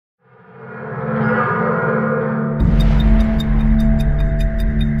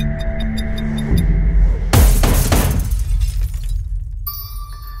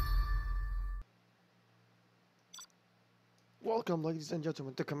ladies and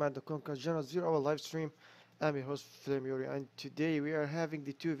gentlemen, the Command Conquer General 0 hour live stream. I'm your host Flamuri, and today we are having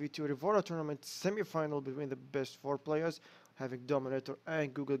the 2v2 Revora tournament semi-final between the best 4 players, having Dominator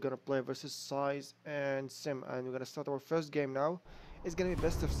and Google gonna play versus Size and Sim, and we're gonna start our first game now. It's gonna be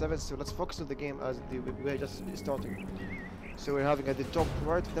best of 7, so let's focus on the game as we're just starting. So we're having at the top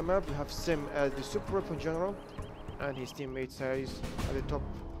right of the map, we have Sim as the super weapon general, and his teammate Size at the top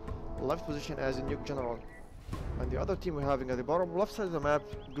left position as a nuke general. And the other team we're having at the bottom left side of the map,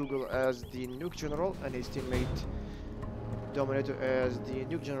 Google as the nuke general and his teammate Dominator as the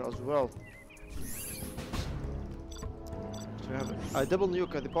nuke general as well. So we have a double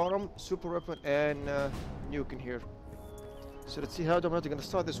nuke at the bottom, super weapon and nuke in here. So let's see how Dominator gonna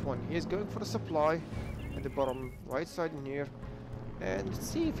start this one. He is going for the supply at the bottom right side in here. And let's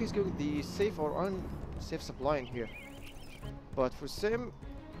see if he's going the safe or unsafe supply in here. But for Sim,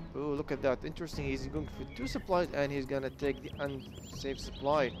 oh, look at that. Interesting. He's going for 2 supplies and he's gonna take the unsafe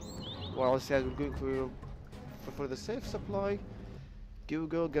supply. While Size we're going for the safe supply.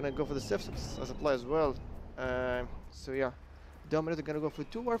 Google gonna go for the safe supply as well. So yeah, Dominator gonna go for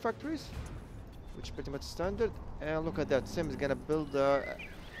 2 war factories, which is pretty much standard. And look at that. Sim is gonna build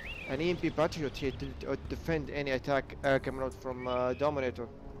an EMP Patriot here to defend any attack coming out from Dominator.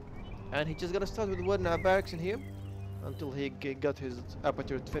 And he's just gonna start with 1 barracks in here until he got his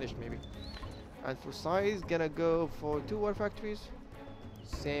Patriot finished maybe. And for Size, gonna go for 2 war factories.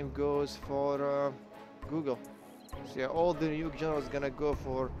 Same goes for Google. So yeah, all the nuke generals gonna go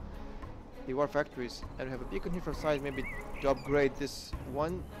for the war factories. And we have a beacon here for Size, maybe to upgrade this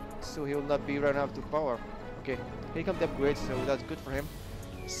one so he will not be run out of power. Okay, here comes the upgrade, so that's good for him.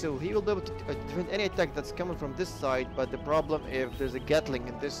 So he will be able to defend any attack that's coming from this side, but the problem if there's a Gatling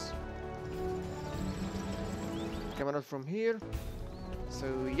in this coming out from here. So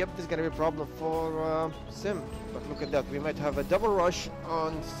yep, this is gonna be a problem for Sim. But look at that, we might have a double rush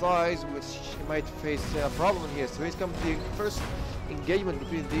on Size, which he might face a problem here. So he's come to the first engagement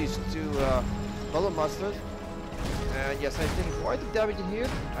between these 2 Battle Masters. And yes, I think quite a damage in here,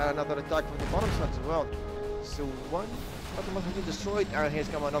 and another attack from the bottom side as well. So 1 Battle Master has been destroyed, and here's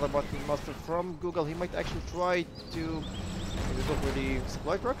come another Battle Master from Google. He might actually try to go for the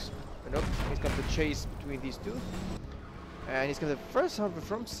supply trucks. Nope, he's got the chase between these 2. And he's got the first Humvee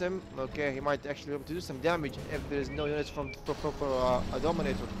from Sim. Okay, he might actually be able to do some damage if there is no units from a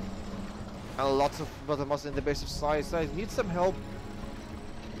Dominator. And lots of Battle Masters in the base of Size. Size needs some help.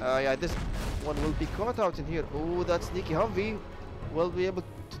 Yeah, this one will be caught out in here. Oh, that sneaky Humvee will be able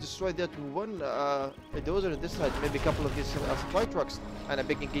to destroy that 1 dozer on this side. Maybe a couple of these supply trucks. And a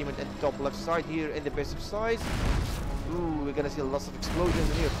big engagement at the top left side here in the base of Size. Ooh, we're gonna see lots of explosions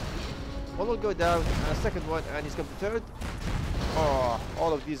in here. One will go down, and a second one, and he's got the third. Oh,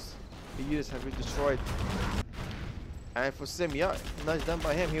 all of these units have been destroyed. And for Sim, yeah, nice done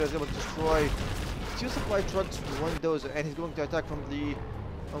by him. He was able to destroy 2 supply trucks with 1 dozer, and he's going to attack from the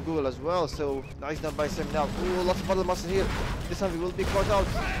on Google as well. So nice done by Sim now. Ooh, lots of Battle Masters here. This time he will be caught out.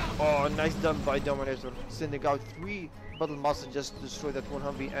 Oh, nice done by Dominator, sending out 3 Battle Masters just to destroy that 1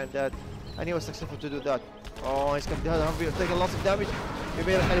 Humvee, and he was successful to do that. Oh, he's got the other Humvee taking lots of damage. He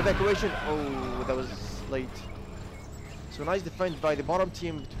made an evacuation. Oh, that was late. So nice defense by the bottom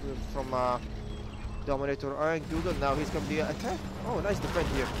team from Dominator and Google. Now he's going to be attack. Oh, nice defense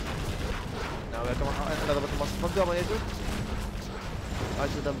here. Now we're coming another Battle Master from Dominator.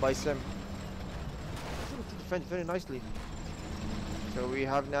 Nicely done by Sim. He's able to defend very nicely. So we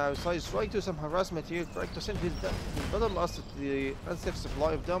have now Size trying to do some harassment here, trying to send his Battle Master to the unsafe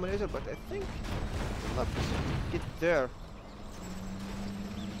supply of Dominator, but I think he'll not get there.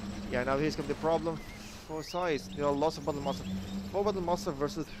 Yeah, now here's come the problem for Size. There are lots of Battle Master. 4 Battle Master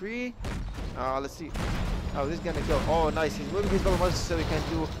versus 3. Let's see. Oh, this is gonna go. Oh, nice. He's moving his Battle Master so he can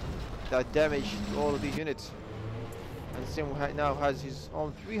do that damage to all of these units. And Sim now has his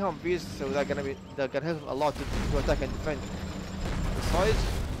own 3 Humvees, so that gonna help him a lot to attack and defend. The Size,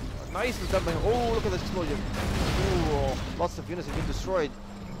 nicely done by him. Oh, look at this explosion. Oh, lots of units have been destroyed.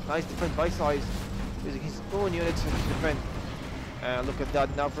 Nice defense by Size, using his own units to defend. And look at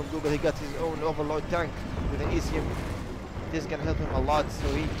that now from Google, he got his own overload tank with an ECM. This can help him a lot, so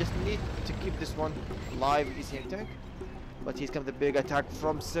he just needs to keep this one live ECM tank. But he's come the big attack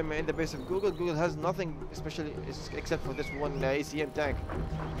from Sim in the base of Google. Google has nothing especially except for this 1 ECM tank.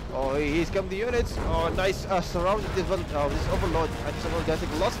 Oh, he's come the units. Oh, nice surrounded this one, this overload, and this overload gonna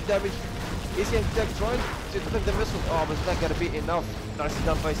take lots of damage. ECM tank trying to defend the missile. Oh, but it's not gonna be enough. Nicely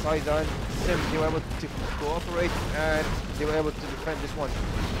done by Size and Sim. They were able to cooperate and they were able to defend this one.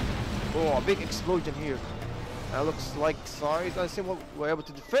 Oh, a big explosion here. Looks like Size and Sim were able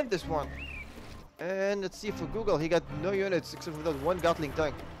to defend this one. And let's see for Google, he got no units except for that one Gatling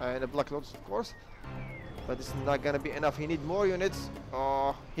tank and a Black Lotus, of course. But this is not gonna be enough. He need more units.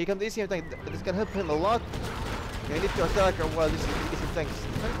 He can DC tank. This can help him a lot. He need to attack. Well, this is tanks.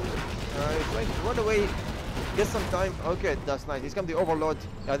 He's trying to run away. Get some time. Okay, that's nice. He's come the Overlord.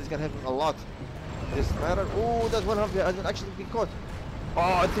 Yeah, this can help him a lot. This matter. Oh, that one hasn't actually been caught.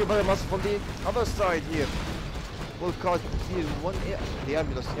 Oh, 3 barrel muscle from the other side here. Will caught here one. Yeah, the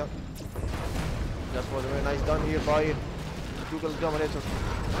ambulance. Yeah. That was very nice done here by Google Dominator.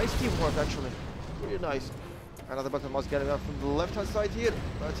 Nice teamwork actually. Really nice. Another button must get him out from the left hand side here,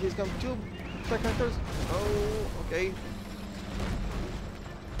 but he's come 2 tech hunters. Oh, okay.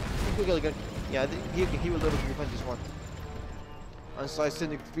 Google again. Yeah, he will be able to defend this one. And so I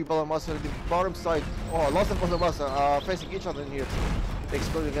sending 3 button muscle on the bottom side. Oh, lots of button muscle facing each other in here. The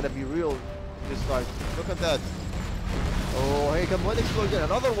explosion gonna be real this side. Look at that. Oh, here come one explosion,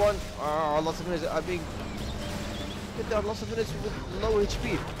 another one. Lots of units are being hit down, lots of units with low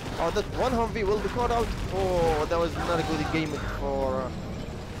HP. That one Humvee will be caught out. Oh, that was not a good game for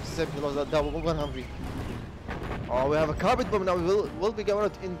Sim. He lost that one Humvee. Oh, we have a carpet bomb now. We'll be going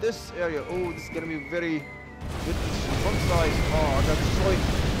out in this area. Oh, this is gonna be very good front side. Oh, that destroyed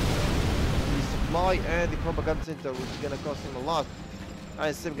the supply and the propaganda center, which is gonna cost him a lot.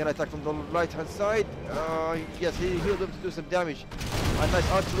 And Sim gonna attack from the right hand side. Yes, he'll be able to do some damage. A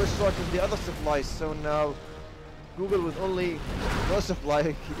nice artillery strike from the other supplies. So now Google with only no supply.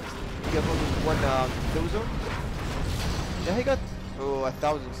 He got only one dozer. Yeah, he got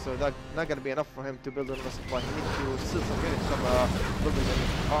 1,000. So that's not gonna be enough for him to build another supply. He needs to steal some units from building them.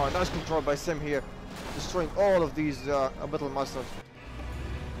 Oh, nice control by Sim here, destroying all of these battle masters.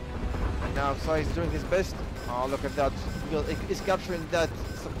 And now Sai is doing his best. Oh, look at that. He's capturing that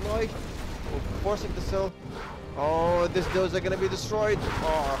supply. Forcing the cell. Oh, those are gonna be destroyed.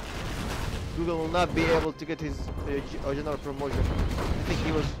 Oh, Google will not be able to get his general promotion. I think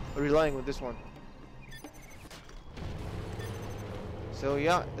he was relying on this one. So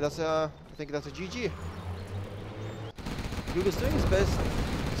yeah, that's I think that's a GG. Google's doing his best.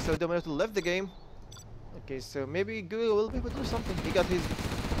 So Dominator left the game. Okay, so maybe Google will be able to do something. He got his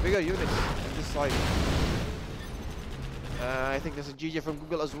bigger units on this side. I think there's a GG from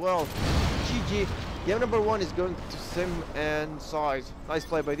Google as well. GG. Game number 1 is going to Sim and Size. Nice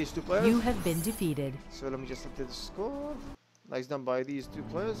play by these 2 players. You have been defeated. So let me just update the score. Nice done by these 2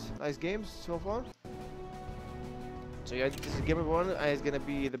 players. Nice games so far. So yeah, this is game number 1 and it's gonna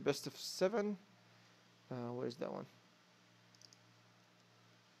be the best of 7. Where's that one?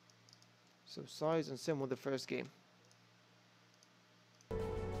 So Size and Sim won the first game.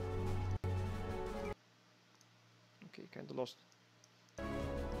 Okay, kinda lost.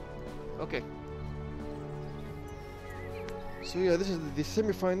 Okay. So yeah, this is the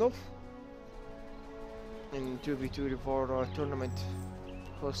semi-final in 2v2 Revora tournament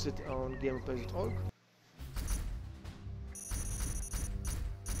hosted on gameplays.org.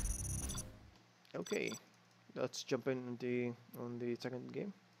 Okay, let's jump in on the second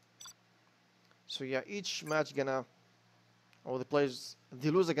game. So yeah, each match gonna, or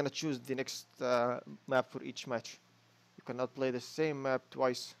the loser gonna choose the next map for each match. You cannot play the same map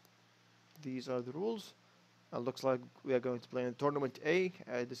twice. These are the rules. Looks like we are going to play in Tournament A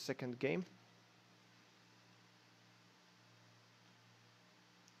at the second game.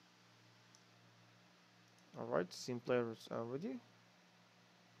 Alright, team players are ready.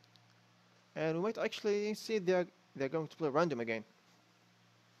 And we might actually see they're going to play random again.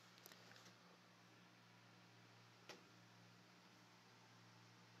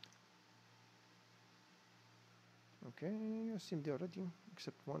 Okay, I seem they're ready,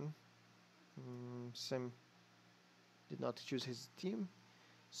 except one. Sim did not choose his team.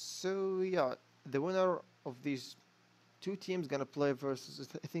 So yeah, the winner of these 2 teams gonna play versus,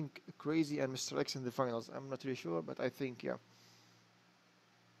 I think, Crazy and Mr. X in the finals. I'm not really sure, but I think, yeah.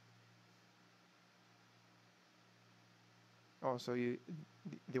 Oh, so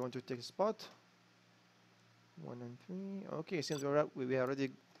they want to take a spot. 1 and 3. Okay, seems we are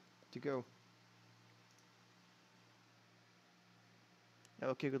ready to go.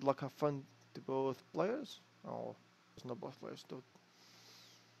 Okay, good luck, have fun to both players. Oh, it's not both players though.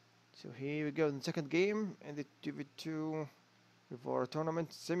 So here we go in the second game in the 2v2 Revora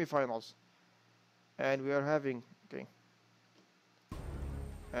tournament semi-finals. And we are having, okay.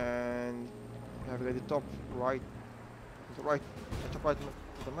 And we have at the top right, the top right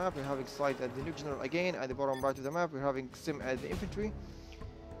of the map, we're having Slide at the Nuke General again. At the bottom right of the map, we're having Sim at the infantry.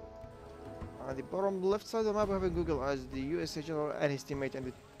 At the bottom left side of the map, we're having Google as the USA General and his teammate. And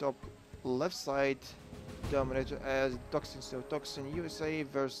the top left side, Dominator as Toxin. So Toxin USA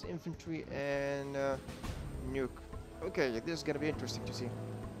versus Infantry and Nuke. Okay, this is gonna be interesting to see.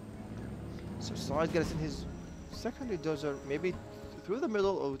 So Sai's gonna send his secondary dozer maybe through the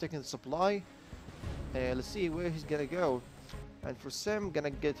middle or taking the supply. Let's see where he's gonna go. And for Sam, gonna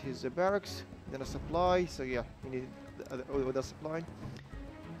get his barracks, then a supply. So yeah, he need the supply.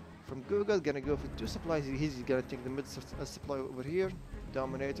 From Google, gonna go for 2 supplies. He's gonna take the mid supply over here.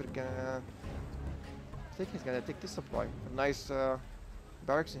 Dominator gonna, I think he's gonna take this supply. A nice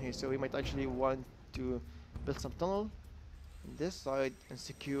barracks in here, so he might actually want to build some tunnel on this side and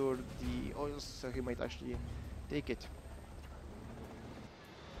secure the oils, so he might actually take it.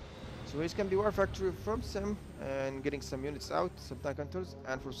 So he's gonna be War Factory from Sim and getting some units out, some tank hunters,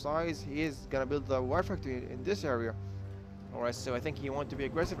 and for size he is gonna build the War Factory in this area. Alright, so I think he wants to be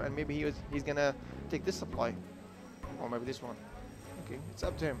aggressive and maybe he's gonna take this supply. Or maybe this one. Okay, it's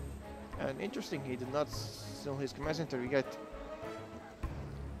up to him. And interesting, he did not sell his command center yet.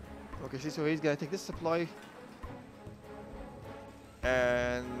 Okay, see, so he's gonna take this supply.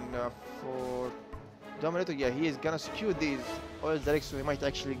 And for Dominator, yeah, he is gonna secure these oils direct, so he might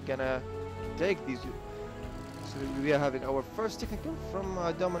actually gonna take these. So we are having our first technical from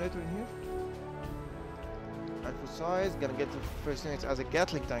Dominator in here. And for size, gonna get the first units as a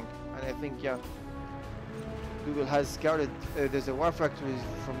Gatling tank. And I think, yeah, Google has scouted. There's a war factory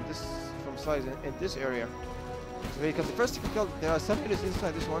from size in this area. So here comes the first technical. There are some units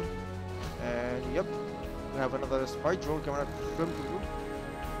inside this one. And yep, we have another spy drone coming up from Google.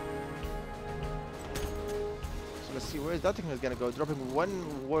 So let's see where that technical is gonna go. Dropping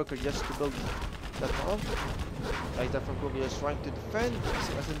one worker just to build that tunnel. Like that from Google is trying to defend.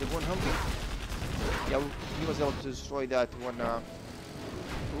 I send the one Humvee. Yeah, he was able to destroy that one.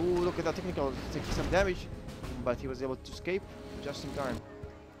 Ooh, look at that technical, taking some damage, but he was able to escape just in time.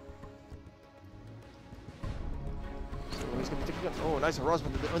 So he's gonna be taking. Oh, nice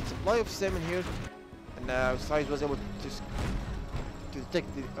harassment on supply of salmon here, and now Size was able to detect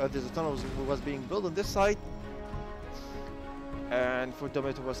there's a tunnel was being built on this side, and for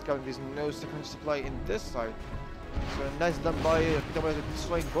Dominator was scouting there's no second supply in this side. So nice done by Dominator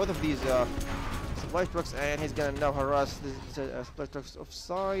destroying both of these supply trucks, and he's gonna now harass the supply trucks of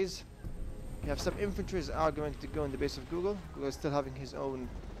Size. We have some infantry are going to go in the base of Google. Google is still having his own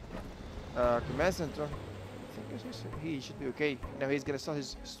command center. I think he should be okay. Now he's gonna start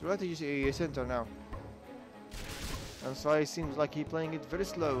his strategy center now. And Size seems like he's playing it very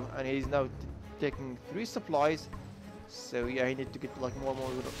slow, and he's now taking 3 supplies. So yeah, he need to get like more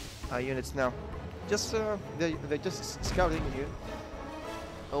units now. Just they're just scouting here.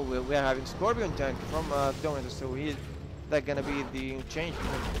 Oh, we are having Scorpion tank from Dominator, so that's gonna be the change for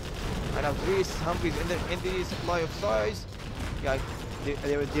him. I have 3 Humvees in the supply of Size. Yeah,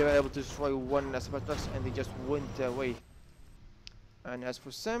 they were able to destroy one supply truck and they just went away. And as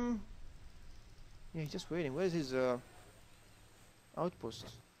for Sam, yeah, he's just waiting. Where's his outpost?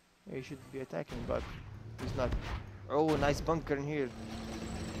 Yeah, he should be attacking, but he's not. Oh, nice bunker in here.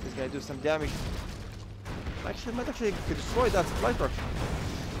 He's gonna do some damage. Actually, might actually destroy that supply truck.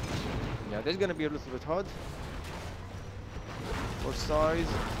 Yeah, this is gonna be a little bit hard. For Size,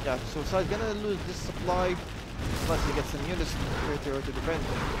 yeah, so Size gonna lose this supply, plus he gets some units to defend.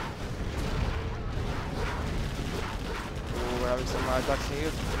 Oh, we're having some attacks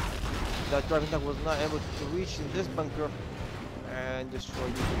here. That driving tank was not able to reach in this bunker and destroy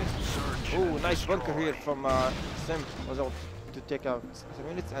the units. Oh, nice bunker here from Sim. Was able to take out some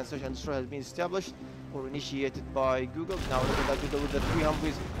units, and search and destroy has been established or initiated by Google. Now look at that Google with the 3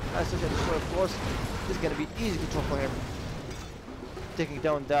 Humvees and search and destroy, of course. This is gonna be easy control for him. Taking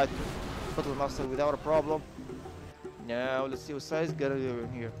down that battle master without a problem. Now let's see what Size gonna do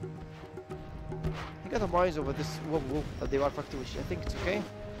in here. He got a mines over this the war factory, which I think it's okay.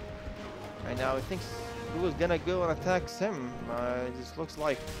 And now I think Google's gonna go and attack Sim. It just looks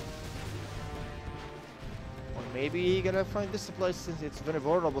like. Or maybe he's gonna find this supply since it's very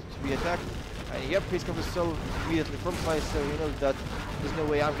vulnerable to be attacked. And yep, he's gonna sell immediately from Size, so he knows that there's no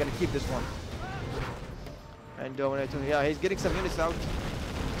way I'm gonna keep this one. And Dominator, yeah, he's getting some units out.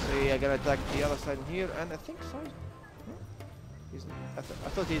 So yeah, gonna attack the other side here, and I think Size. I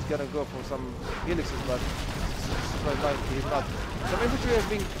thought he's gonna go for some helixes, but he's not. Some infantry has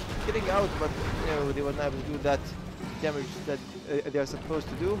been getting out, but you know, they were not able to do that damage that they are supposed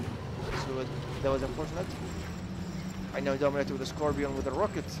to do. So that was unfortunate. I know Dominator with a Scorpion with a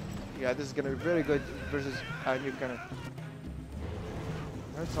rocket. Yeah, this is gonna be very good versus a new cannon.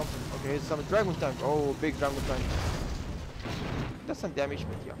 Heard something. Okay, here's some Dragon tank. Oh, big Dragon tank. That's some damage,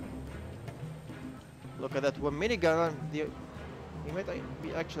 but yeah. Look at that one minigun. he might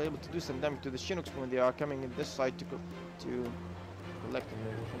be actually able to do some damage to the Chinooks when they are coming in this side to collect them,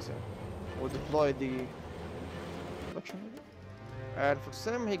 maybe, I think so. Or deploy the collection, maybe? And for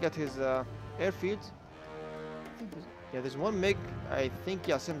Sim, he got his airfield. Yeah, there's one MiG. I think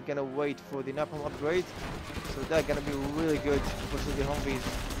Sim's gonna wait for the napalm upgrade, so that's gonna be really good for the Humvees.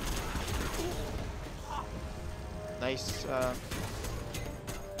 Nice.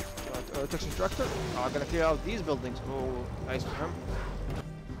 Protection tractor. Gonna clear out these buildings. Oh, nice for him.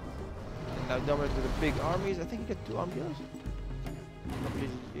 And now Dominator with the big armies. I think he got 2 arm dealers.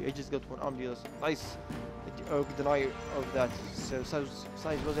 He just got 1 arm dealers. Nice. Deny of that. So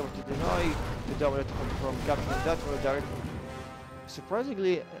Size was able to deny the Dominator from capturing that oil directly.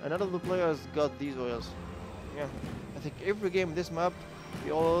 Surprisingly, none of the players got these oils. Yeah, I think every game in this map,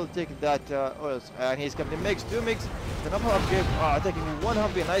 we all take that oils. And he's got the MiGs, 2 MiGs, the number upgrade, taking 1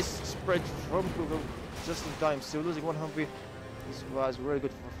 Humvee, nice spread from Google just in time. So losing 1 Humvee was really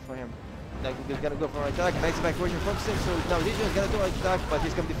good for him. Now Google's gonna go for an attack, nice evacuation from Sim, so now Legion is gonna do an attack, but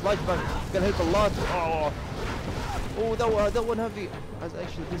he's gonna be flashback, gonna help a lot. Oh, that 1 Humvee has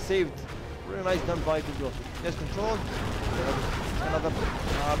actually been saved. Really nice done by Google. Yes, control. Another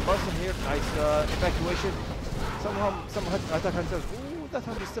person here, nice evacuation. Some attack hunters. Ooh, that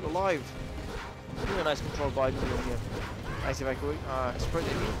Humvee is still alive. Really nice control by Google here. Nice evacuation. Spread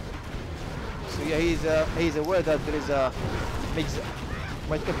enemy. So yeah, he's aware that there is a MiG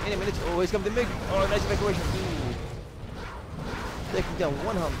might come any minute. Oh, he's come the MiG. Oh, nice evacuation. Ooh. Taking down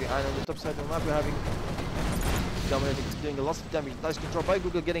 1 Humvee, and on the top side of the map we're having Dominator doing a lot of damage. Nice control by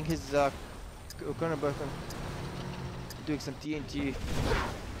Google, getting his corner button, doing some TNT,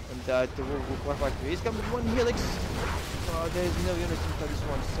 and that will fight. He's coming with 1 helix. There is no unit into this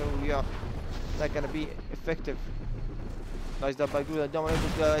one, so yeah, that's gonna be effective. Nice done by Google.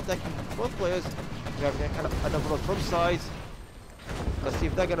 Dominator attacking both players. We have an overload from sides. Let's see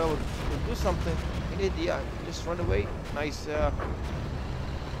if they're gonna do something. Yeah, just run away. Nice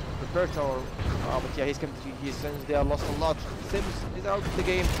repair tower. But yeah, he's coming to GG since they are lost a lot. Sims is out of the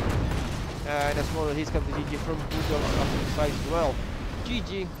game. And as well, he's come to GG from Google on the side as well.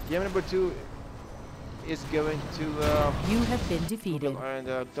 GG. Game number 2 is going to you have been defeated. Google and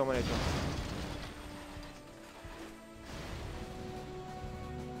Dominator.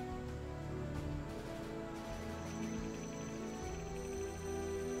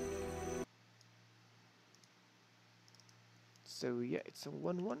 So yeah, it's a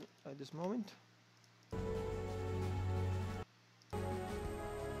 1-1 at this moment.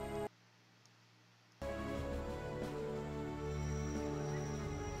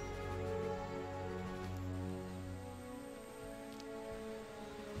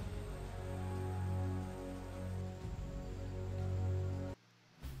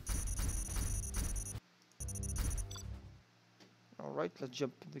 All right, let's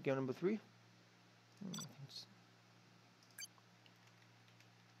jump into game number 3.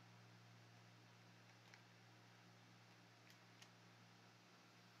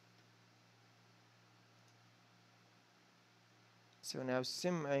 So now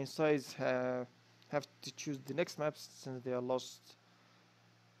Sim and Size have to choose the next map since they are lost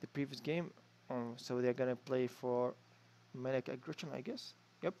the previous game. So they're gonna play for Manic Aggression, I guess.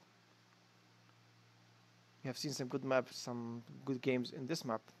 Yep. We have seen some good maps, some good games in this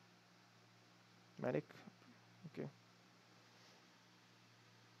map. Manic. Okay.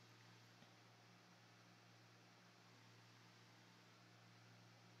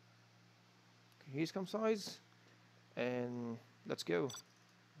 Here's come Size, and let's go.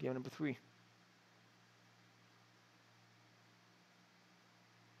 Game number 3.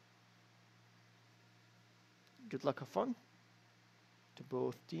 Good luck, have fun to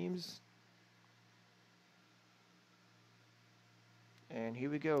both teams. And here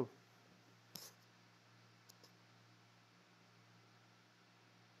we go.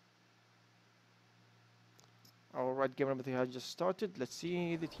 Alright, game number 3 has just started. Let's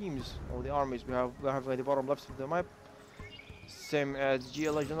see the teams or the armies. We have at the bottom left of the map, same as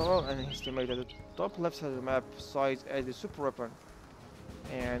GLA General, and his teammate at the top left side of the map, Size as the Super Weapon.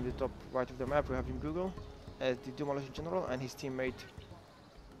 And the top right of the map we have in Google as the Demolition General, and his teammate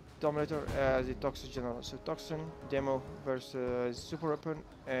Dominator as the Toxin General. So Toxin, Demo versus Super Weapon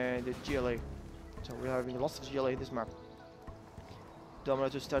and the GLA. So we're having lots of GLA in this map.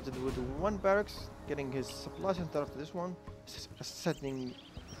 Dominator started with 1 barracks, getting his supply center after this one, setting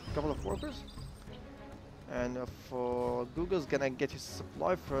a couple of workers. And for Google's gonna get his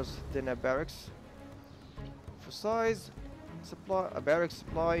supply first, then a barracks. For Size, a barracks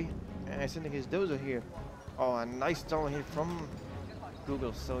supply, and sending his dozer here. Oh, a nice tunnel here from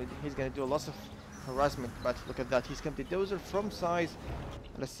Google, so he's gonna do lots of harassment. But look at that, he's come the dozer from size.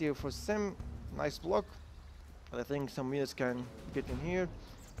 Let's see for Sim, nice block. I think some units can get in here.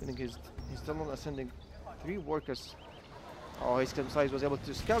 I think he's still not sending 3 workers. Oh, his size was able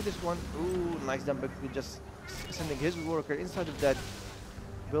to scout this one. Ooh, nice dump, just sending his worker inside of that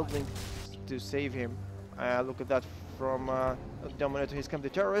building to save him. Look at that from Dominator. He's come the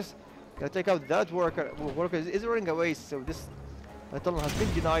terrorist. Gonna take out that worker. Worker is running away, so this tunnel has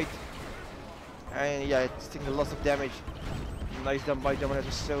been denied. And yeah, it's taking a lots of damage. Nice dump by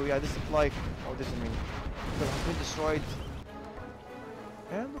Dominator. So yeah, this supply. Oh, this is me. Has been destroyed.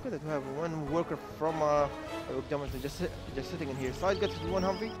 And look at that, we have 1 worker from Dominator just sitting in here. Side got 1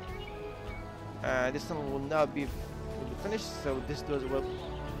 Humvee. This tunnel will now be finished. So this dozer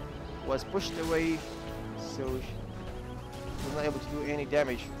was pushed away. So she was not able to do any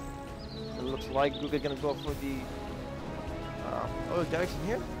damage. It looks like Google gonna go for the oil direction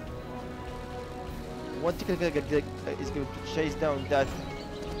here. One technical is going to chase down that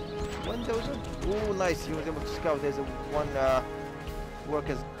one dozer. Oh, nice! He was able to scout. There's one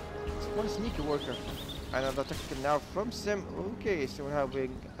worker, one sneaky worker. Another technical now from Sim. Okay, so we're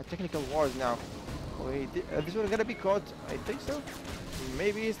having a technical wars now. Wait, this one gonna be caught? I think so.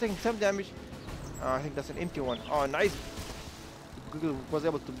 Maybe he's taking some damage. I think that's an empty one. Oh, nice! Google was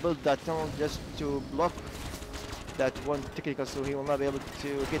able to build that tunnel just to block that one technical, so he will not be able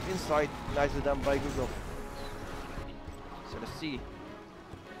to get inside. Nicely done by Google. So let's see.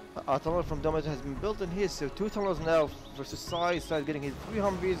 A tunnel from Dominator has been built in here, so 2 tunnels now versus size. Size getting his 3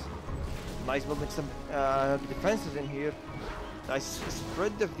 Humvees. Nice building some defenses in here. Nice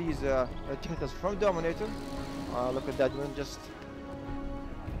spread of these technicals from Dominator. Look at that one, just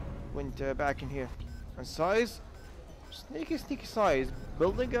went back in here. And size, sneaky size,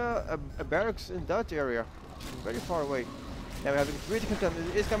 building a barracks in that area, very far away. Now we're having 3 technicals.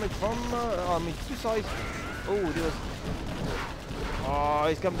 It's coming from, 2 sides. Oh, there was. Oh,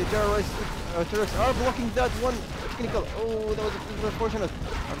 he's coming. The terrorists. Terrorists are blocking that one technical. Oh, that was unfortunate.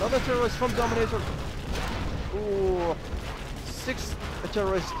 Another terrorist from Dominator. Oh, 6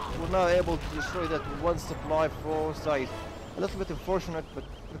 terrorists were not able to destroy that one supply for size. A little bit unfortunate, but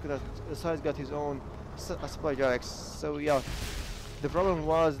look at that. The size got his own supply directs. So yeah, the problem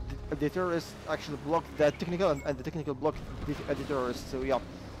was the terrorists actually blocked that technical, and the technical blocked the terrorists. So yeah,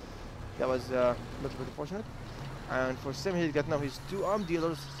 that was a little bit unfortunate. And for Sim, he's got now his 2 arm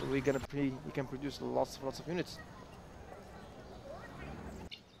dealers, so he can produce lots of units.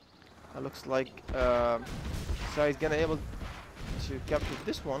 It looks like so he's gonna able to capture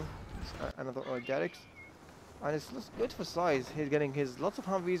this one, another Derricks, and it's good for size. He's getting his lots of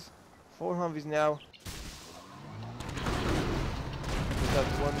Humvees, 4 Humvees now. That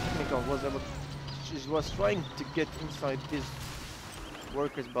one technical was able, she was trying to get inside these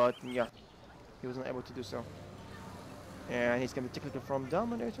workers, but yeah, he wasn't able to do so. And he's gonna be technical from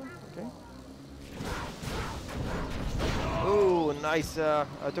Dominator. Okay. Oh, nice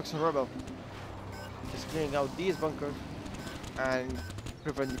Toxin Rebel. Just clearing out these bunkers and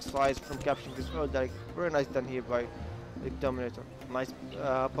preventing size from capturing this oil direct. Very nice done here by the Dominator. Nice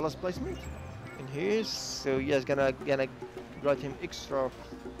plus placement in here. So yeah, it's gonna grant him extra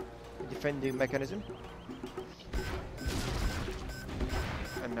defending mechanism.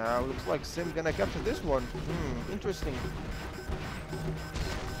 And now looks like Sim gonna capture this one. Interesting.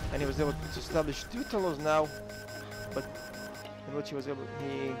 And he was able to establish 2 tunnels now, but in which he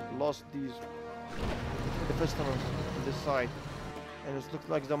lost the first tunnel on this side. And it looks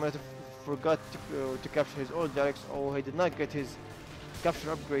like Dominator forgot to capture his oil directs. Oh, he did not get his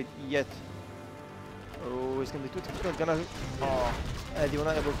capture upgrade yet. Oh, he's gonna be 2 tunnels. They were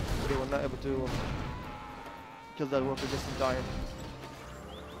not able to kill that worker just in time.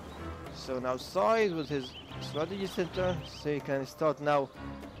 So now size with his strategy center, so he can start now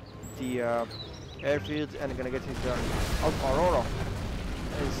the airfield and gonna get his Alpha Aurora.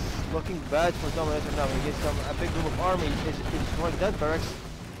 It's looking bad for Dominator now. He gets a big group of army is destroying that barracks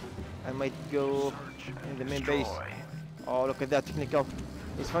and might go in the main base. Oh, look at that technical.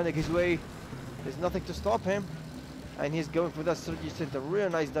 He's finding his way. There's nothing to stop him. And he's going for that strategy center. Really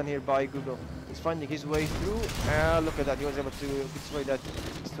nice done here by Google. He's finding his way through. Look at that. He was able to destroy that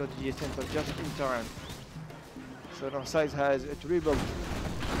strategy center just in time. So now size has to rebuild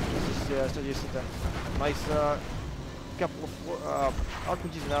this strategy center. Nice couple of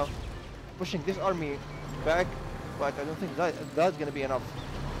RPGs now. Pushing this army back. But I don't think that's going to be enough.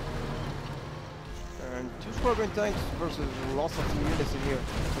 And 2 squadron tanks versus lots of units in here.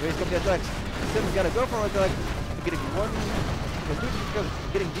 So he's got the attacks. Sim's gonna go for an attack. Getting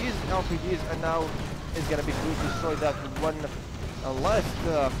getting these LPGs, and now it's gonna be good to destroy that one last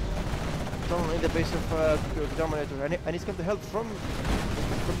tunnel in the base of Dominator, and he's come to help from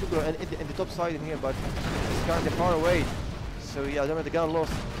Google and in the top side in here, but it's kind of far away. So yeah, Dominator gonna lose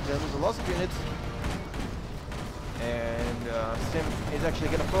a lot of units, and Sim is actually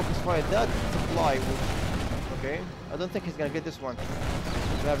gonna focus fire that supply. Okay, I don't think he's gonna get this one.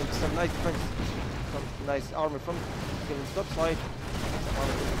 We're having some nice defense, some nice armor from the top side, some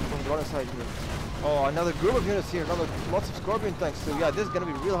armor from the other side here. Oh, another group of units here, lots of Scorpion tanks. So yeah, this is gonna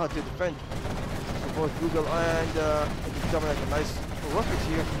be real hard to defend for both Google and Dominator. Nice rockets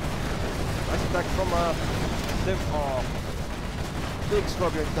here. Nice attack from Sim. Oh, big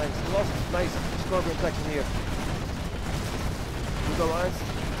Scorpion tanks. Lots of nice Scorpion tanks in here. Google lines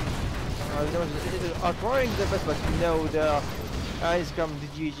are trying their best, but no, the eyes come the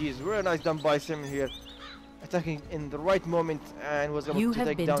GGs. Very nice done by Sim here, attacking in the right moment and was able to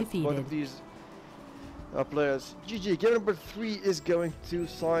take down both of these players. GG. Game number 3 is going to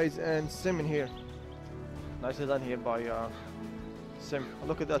Size and Sim in here. Nicely done here by Sim.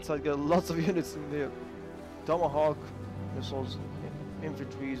 Look at that side, got lots of units in there. Tomahawk, missiles,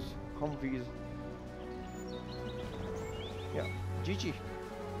 infantries, Humvees. Yeah, GG.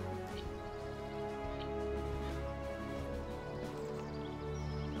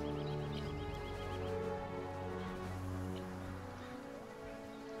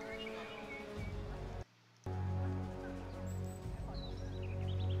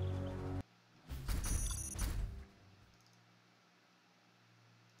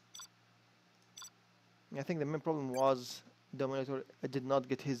 I think the main problem was Dominator did not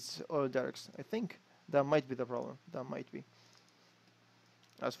get his oil derricks. I think that might be the problem. That might be.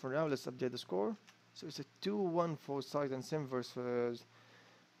 As for now, let's update the score. So it's a 2-1 for Size and Sim versus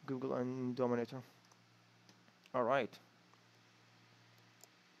Google and Dominator. Alright.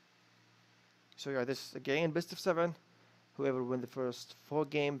 So yeah, this is again best of 7. Whoever win the first 4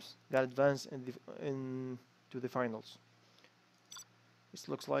 games got advanced into the finals. This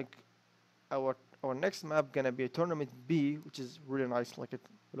looks like our next map gonna be a tournament B, which is really nice. Like it.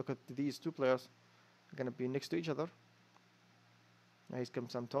 Look at these two players, gonna be next to each other. Now here's come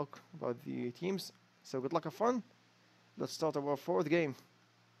some talk about the teams. So good luck, have fun. Let's start our 4th game.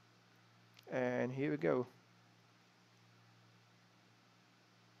 And here we go.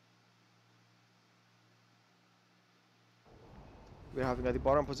 We're having at the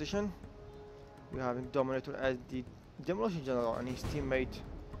bottom position. We're having Dominator as the Demolition General and his teammate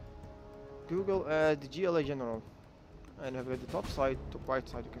Google as the GLA General. And we have at the top side, top right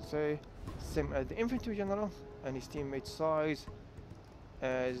side you can say, Sim as the Infantry General and his teammate Size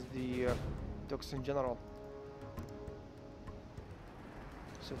as the Toxin General.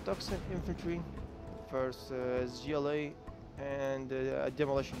 So Toxin Infantry versus GLA and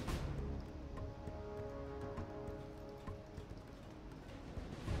Demolition.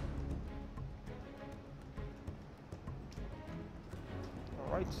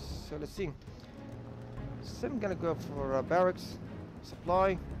 Alright, so let's see. Sim gonna go for barracks,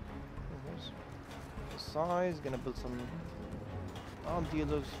 supply. Size gonna build some arm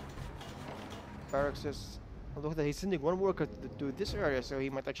dealers, barracks. Look that he's sending one worker to this area, so he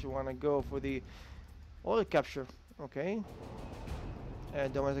might actually want to go for the oil capture. Okay.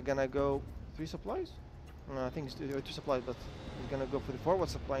 And Dominator gonna go 3 supplies. I think it's 2 supplies, but he's gonna go for the forward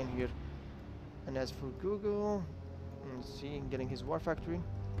supply in here. And as for Google, let's see, getting his war factory,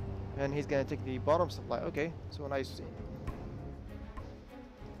 and he's gonna take the bottom supply. Okay, so nice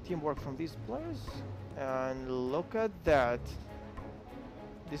teamwork from these players. And look at that.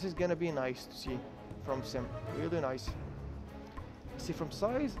 This is gonna be nice to see from Sim. Really nice. See from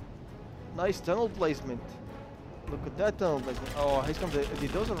Size, nice tunnel placement. Look at that tunnel placement. Oh, here comes the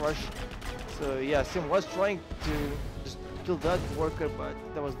dozer rush. So yeah, Sim was trying to just kill that worker, but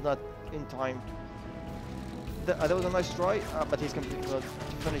that was not in time. That was a nice try, but he's going to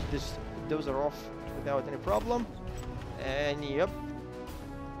finish this dozer off without any problem. And yep,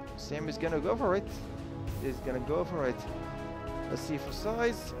 Sim is gonna go for it. He's gonna go for it. Let's see for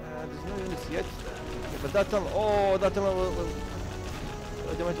Size. There's no units yet. But that tunnel, oh, that tunnel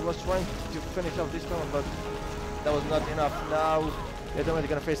Dominator was trying to finish off this tunnel, but that was not enough. Now Dominator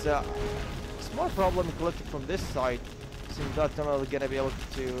gonna face a small problem collecting from this side. Since that tunnel is gonna be able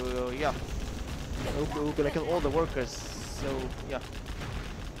to, yeah, we're gonna kill all the workers. So yeah,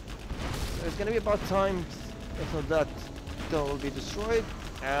 so it's gonna be about time if not that tunnel will be destroyed.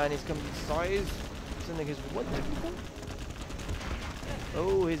 And he's coming to Size, sending his what?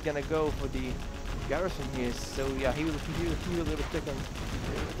 Oh, he's gonna go for the garrison here. So yeah, he will take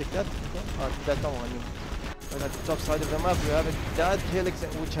that tunnel. I mean, and at the top side of the map, we have that helix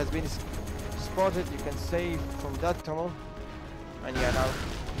which has been spotted. You can say from that tunnel. And yeah, now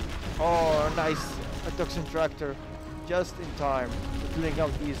Oh, nice. A Toxin Tractor. Just in time. Clearing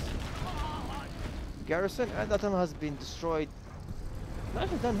out these garrison, and that tunnel has been destroyed.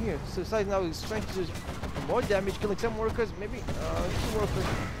 Nicely done here. Suicide now is trying to do more damage, killing some workers, maybe 2 workers.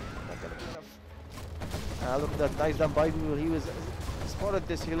 Not gonna be enough. Look at that, nice done by Google. He was spotted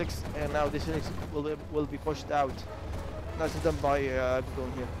this helix, and now this helix will be pushed out. Nicely done by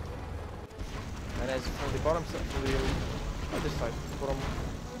Google here. And as from the bottom side, from the other side, from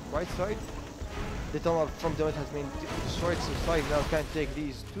right side, the tunnel from Dominator has been destroyed. Suicide now can't take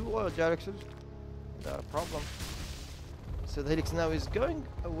these 2 oil jackets. Not a problem. So the helix now is going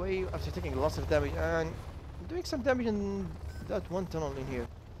away after taking lots of damage and doing some damage in that one tunnel in here.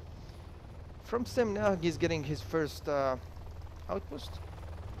 From Sim now he's getting his first outpost.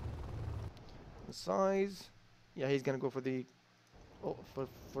 The size, yeah, he's gonna go for the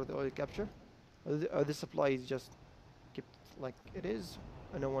for the oil capture. The supply is just kept like it is,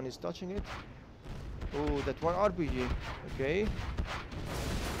 and no one is touching it. Oh, that one RPG. Okay.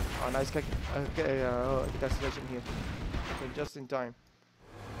 Oh, nice cancellation here. Okay, just in time.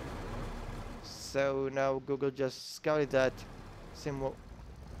 So now Google just scouted that Sim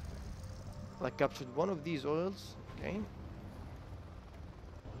like captured one of these oils. Okay.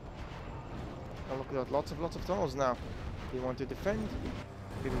 And look at that, lots of tunnels now. They want to defend.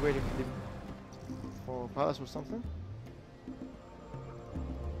 Maybe waiting for palace or something.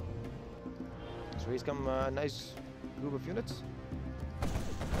 So he's come a nice group of units.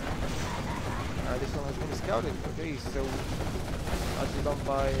 This one has been scouted. Okay, so actually done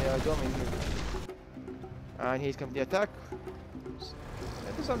by Dominator. And he's come the attack.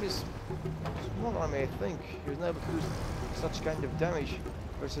 And this army is small army, I think. He was not able to do such kind of damage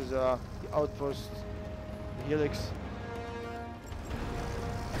versus the outpost, the helix.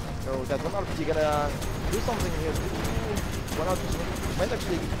 So that one RPG gonna do something here. One outpost might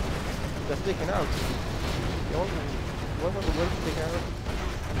actually get taken out. The one will be taken out.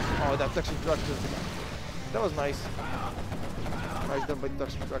 Oh, that Toxin Tractor. That was nice. Nice done by the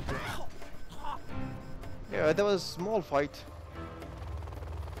Toxin Tractor. Yeah, that was a small fight.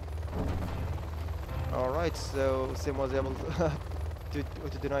 Alright, so Sim was able to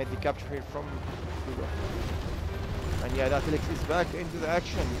deny the capture here from Google. And yeah, that helix is back into the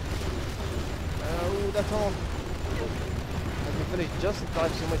action. Oh, that's all. Let me finish just in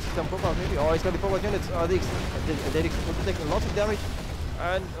time, so might see some pop-out maybe. Oh, he's got the pop-out units. The helix will be taking lots of damage.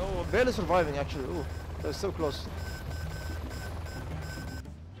 And oh, barely surviving actually. Oh, that was so close.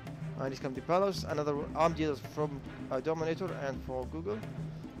 And he's come the palace. Another armed dealers from Dominator and for Google.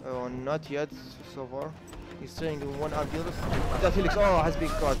 Oh, not yet so far. He's staying in one armed dealers. That helix, oh, has been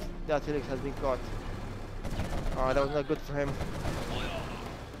caught. That helix has been caught. Oh, that was not good for him.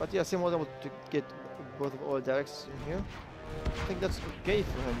 But yeah, Sim was able to get both of all directs in here. I think that's okay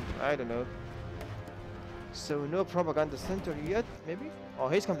for him. I don't know. So no propaganda center yet, maybe? Oh,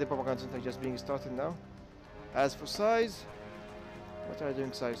 here's come the propaganda center just being started now. As for size, what are you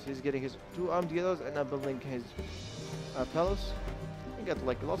doing size? He's getting his 2 armed dealers and now building his palace. He got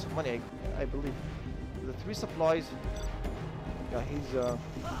like lots of money, I believe. The 3 supplies. Yeah,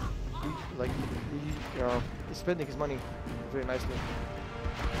 he's spending his money very nicely.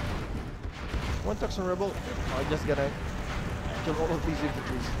 One Toxin Rebel. I'm just gonna kill all of these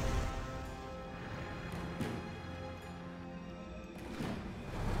infantries.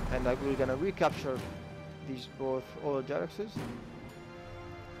 And we're gonna recapture these both oil jarraxes.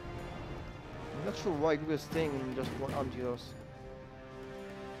 I'm not sure why we're staying in just one armed heroes.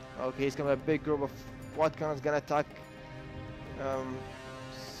 Okay, he's gonna have a big group of quad cannons gonna attack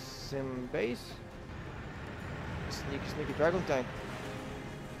Sim base. Sneaky dragon tank.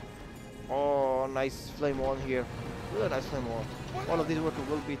 Oh, nice flame wall here. Really nice flame wall. All of these workers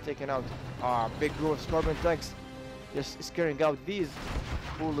will be taken out. Big group of scorpion tanks just scaring out these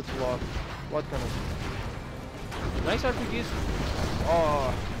poor little quad cannons. Nice RPGs.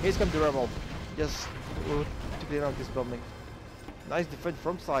 Oh, here's come the rebel. Just to clear out this building. Nice defense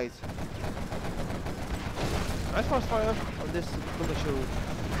from sides. Nice fast fire on this building show.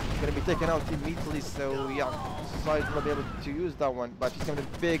 Gonna be taken out immediately, so yeah, side will not be able to use that one. But he's coming a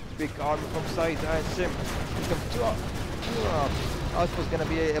big army from side and Sim. He's coming two outposts gonna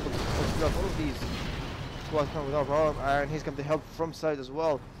be able to control all of these squads come without problem, and he's come to help from side as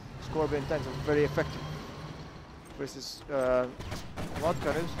well. Scorpion tanks are very effective versus quad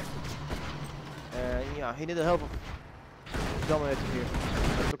cannons. And yeah, he needed help of Dominator here.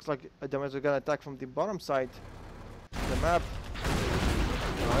 It looks like a Dominator gonna attack from the bottom side of the map.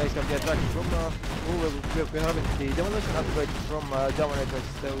 He's gonna be attacking from we're having the demolition upgrade from Dominator,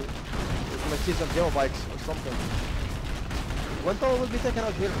 so we might see some demo bikes or something. One tower will be taken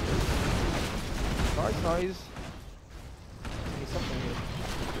out here. Nice. Need something here.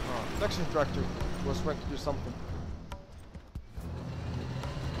 Section tractor was trying to do something.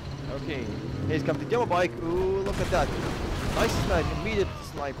 Okay, here's come the demo bike. Ooh, look at that. Nice snipe, immediate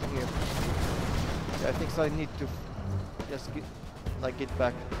snipe here. Yeah, I think so I need to just get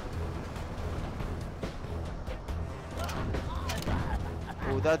back.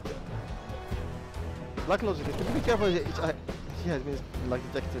 Oh, that Black Lotus, be careful, he has been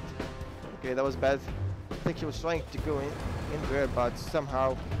detected. Okay, that was bad. I think he was trying to go in there, but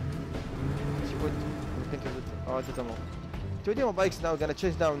somehow she would think of it. Oh, the demo. Two demo bikes now gonna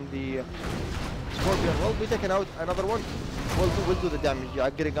chase down the Scorpion. Well, we taken out another one. We'll do the damage. Yeah,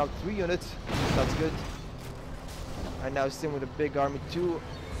 I'm getting out 3 units. That's good. And now same with a big army, 2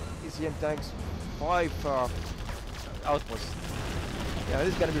 ECM tanks, 5 outposts. Yeah,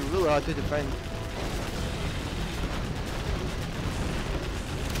 this is gonna be really hard to defend.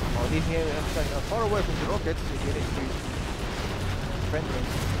 Oh, these here are far away from the rockets. So you need to defend them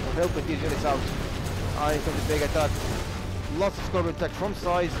or help with these units out. Here comes the big attack. Lots of Scorpion attack from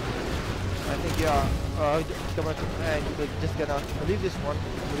sides. I think and we're just gonna leave this one.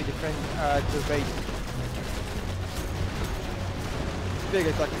 We defend the base. Big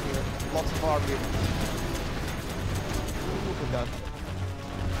attack here. Lots of army. Look at that.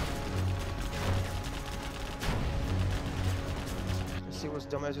 See where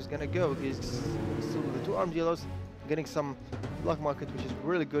Dominator is gonna go. He's still with the 2 armed yellows, getting some black market, which is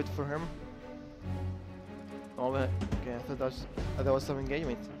really good for him. Oh, okay, I thought that was some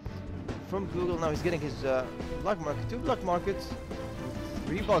engagement from Google. Now he's getting his black market, 2 black markets,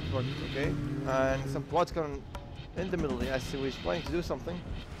 3 black markets, okay, and some quads coming in the middle. I see he's trying to do something.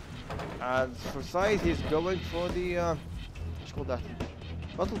 And for size, he's going for the what's called that?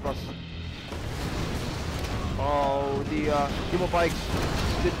 Battle bus. Oh, the demo bikes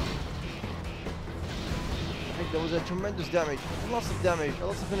did. I think there was a tremendous damage. Lots of damage.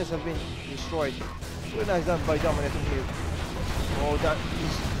 Lots of units have been destroyed. Really nice done by Dominator here. Oh, that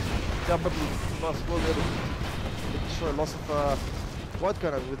battle bus will be able to destroy lots of quad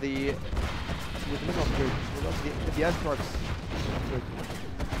cannons with the missile upgrade. With the aircrafts upgrade.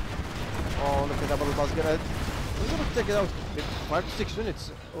 Oh, look at that battle bus. We're gonna take it out with 5 to 6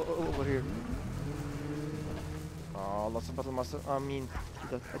 units over here. Oh, lots of battle master. I mean,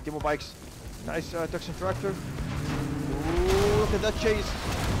 the demo bikes. Nice traction tractor. Ooh, look at that chase.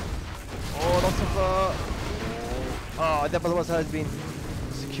 Oh, lots of that battle master has been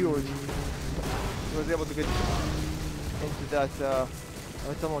secured. He was able to get into that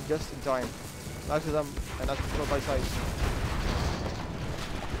tunnel just in time. Nice to them, and that's controlled by side.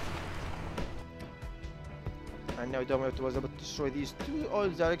 And now Dominator was able to destroy these 2 oil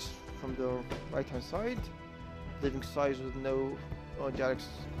derricks from the right hand side, leaving sides with no oil derricks.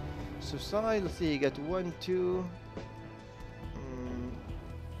 So side, let's see, you get 1, 2,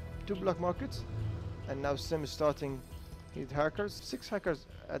 2 black markets, and now Sim is starting his hackers, 6 hackers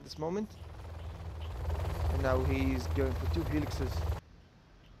at this moment, and now he's going for 2 helixes.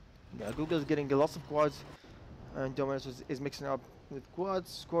 Yeah, Google's getting lots of quads, and Dominator is mixing up with quads,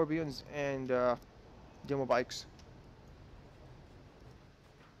 Scorpions, and demo bikes.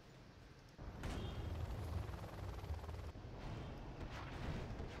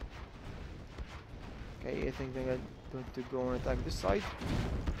 Okay, I think they're going to go and attack this side.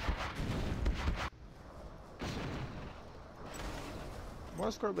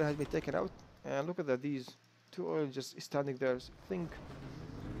 One Scorpion has been taken out, and look at that, these 2 oil just standing there. I think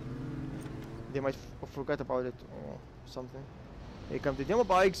they might forget about it or something. Here come the demo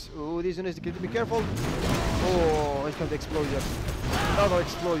bikes. Oh, these units need to be careful. Oh, here comes the explosion. Another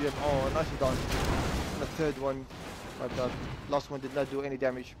explosion. Oh, nicely done. The 3rd one, but the last one did not do any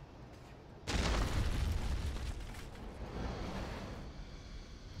damage.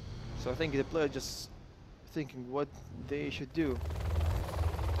 So I think the player just thinking what they should do.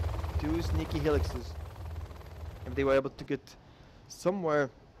 2 sneaky helixes. If they were able to get somewhere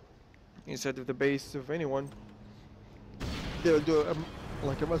inside of the base of anyone, they'll do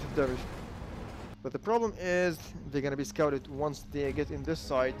like a massive damage. But the problem is they're gonna be scouted once they get in this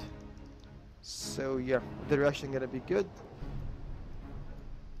side. So yeah, the reaction gonna be good.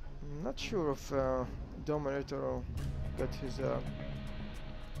 I'm not sure if Dominator got his the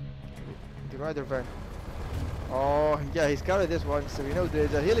rider van. Oh yeah, he scouted this one, so we know the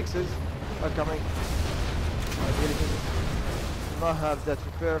helixes are coming. The helixes do not have that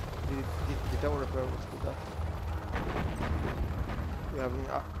repair, the tower repair, let's do that. We have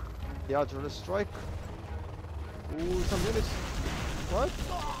the outer strike. Ooh, some units. What?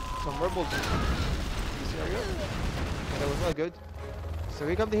 Some rebels in this area. That was not good. So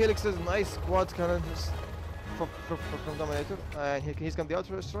here come the helixes, nice quad cannon from Dominator, and here's come the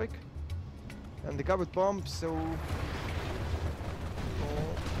Ultra Strike and the carpet bomb. So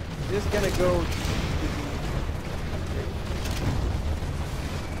this is gonna go to the.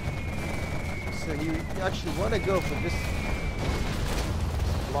 So you actually wanna go for this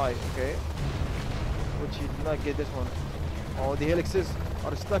fly, okay? Which you did not get this one. Oh, the helixes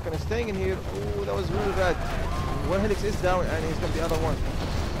are stuck and staying in here. Oh, that was really bad. One helix is down and he's got the other one.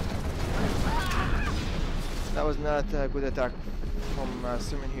 That was not a good attack from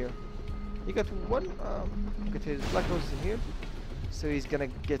Sim in here. He got one, got his black nose in here. So he's gonna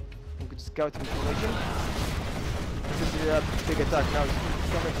get good scouting information. This is a big attack now.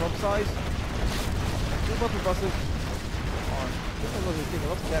 He's coming from size. Two bottle buses. Oh, this one was taking a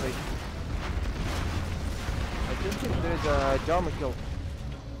lot of damage. I don't think there is a Jarman kill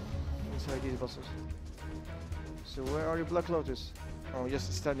inside these buses. So where are you, Black Lotus? Oh,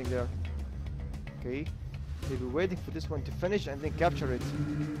 just standing there. Okay. They'll be waiting for this one to finish and then capture it.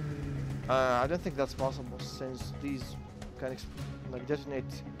 I don't think that's possible since these can like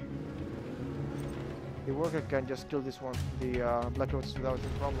detonate. The worker can just kill this one, the Black Lotus, without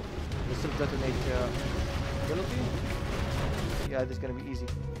any problem. They still detonate ability. Yeah, this is gonna be easy.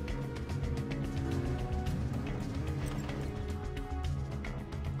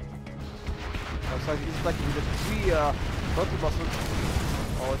 So he's attacking with the three bottle buses.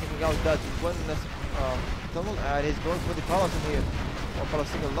 Oh, taking out that one tunnel, and he's going for the palace in here. Oh, palace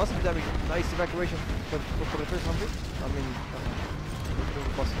single, lots of damage. Nice evacuation for the first 100. I mean, the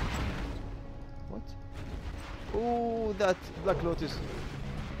bus. What? Oh, that Black Lotus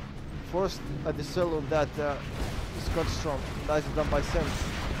forced at the cell of that Scott Storm. Nice done by Sim.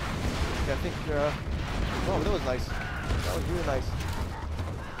 I think. Oh, that was nice. That was really nice.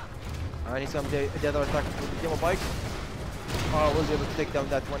 And he's on the other attack with the demo bike. Oh, was able to take down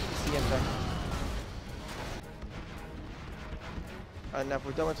that one CM tank. And now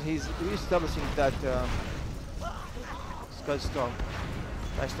for Dominator, he's re-establishing that Scud Storm.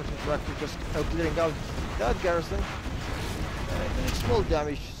 Nice to interact with just clearing out that garrison. And small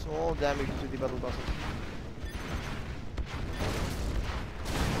damage to the battle buses.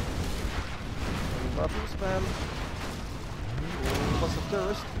 Battle spam. Plus a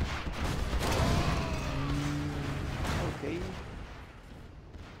terrorist. Okay.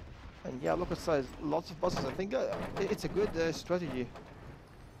 And yeah, look at size, lots of buses. I think it's a good strategy.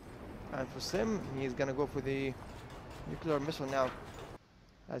 And for Sim, he's gonna go for the nuclear missile now.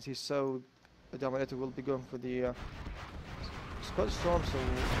 As he saw the Dominator will be going for the Scott Storm, so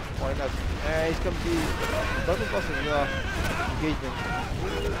why not? And he's come to the battle buses engagement.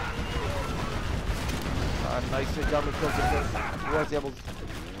 Nice German kills him. He was able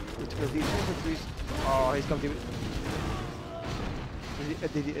to kill these infantries. Oh, he's come to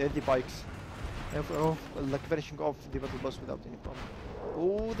the bikes. And for like finishing off the battle bus without any problem.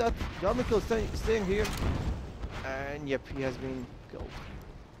 Oh, that German kill staying here. And yep, he has been killed.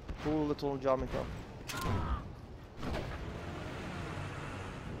 Cool little German kill.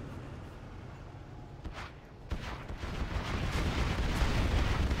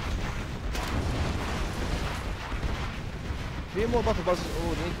 Three more battle buses.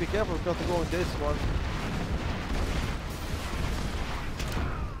 Oh, they need to be careful not to go with this one.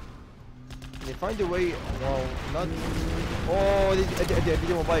 They find a way. Well, not. Oh, the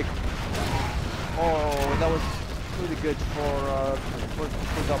demo bike. Oh, that was really good for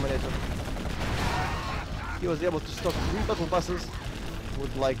Dominator. He was able to stop 3 battle buses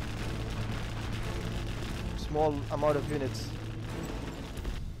with like small amount of units.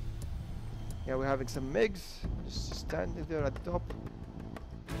 Yeah, we're having some MiGs just standing there at the top.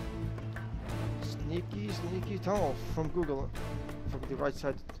 Sneaky tunnel from Google, from the right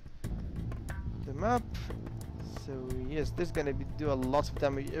side of the map. So yes, this is gonna do a lot of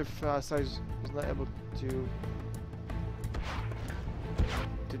damage if Size is not able to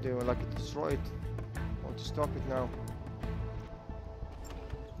do like destroy it or to stop it now.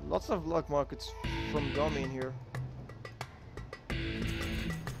 Lots of luck markets from Domi in here.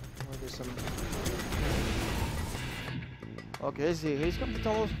 Okay, he's come to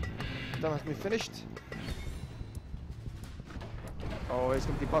tunnel. Tunnel has been finished. Oh, he's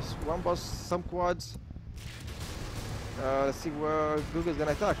come to bus. One bus, some quads. Let's see where Google's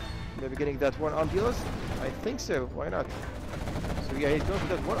gonna attack. Maybe getting that one armed dealers? I think so, why not? So yeah, he's going for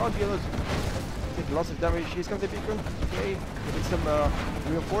that one armed dealers. Take lots of damage. He's come to beacon. Okay, maybe some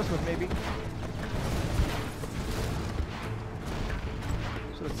reinforcement maybe.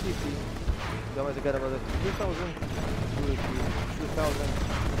 So let's see if he Dominator got about 2,000, 2,000,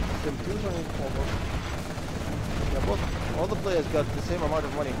 then 2,000 almost. Yeah, all the players got the same amount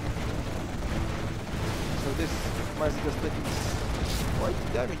of money. So this might just taking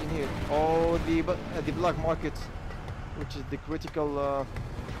quite damage in here. Oh, the black market, which is the critical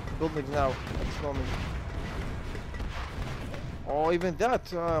buildings now at this moment. Oh, even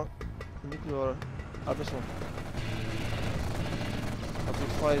that nuclear missile. That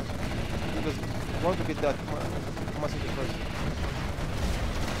looks like he just want to get that massive first.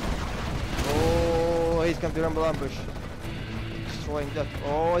 Oh, he's come to rumble ambush. Destroying that.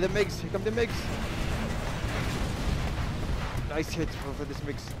 Oh, the MiGs. Here come the MiGs. Nice hit for this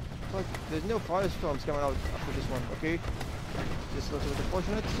MiGs. But there's no firestorms coming out after this one. Okay. This looks a bit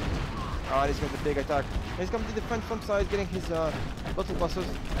unfortunate. Ah, he's got the big attack. He's coming to defend front side, getting his battle buses.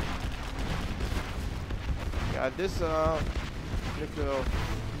 Yeah, this nuclear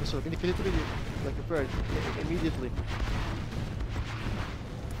missile can literally like prepared immediately.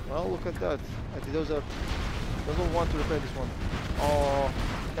 Well, look at that. I think those don't want to repair this one. Oh,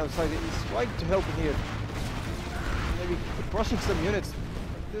 outside is trying to help in here. Maybe crushing some units.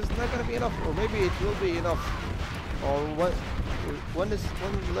 There's not gonna be enough, or maybe it will be enough. Or one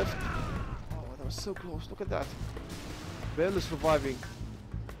left. Oh, that was so close. Look at that. Barely surviving.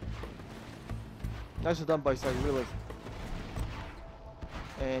 Nicely done by side, really.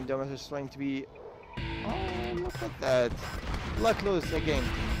 And Dominator is trying to be. Oh, look at that. Luck close again.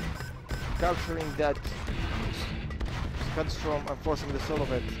 Capturing that Scudstorm and forcing the soul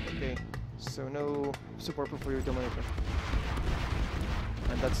of it. Okay, so no super for your Dominator.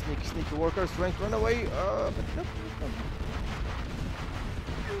 And that sneaky worker is trying to run away, but nope.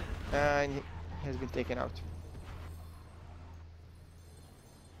 And he has been taken out.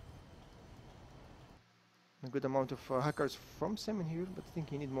 A good amount of hackers from Sim in here, but I think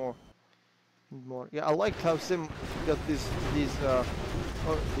he need more. Yeah, I like how Sim got the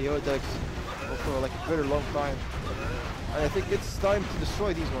Odex for like a very long time, and I think it's time to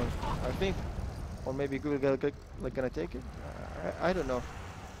destroy these ones. I think, or maybe Google like gonna take it. I don't know.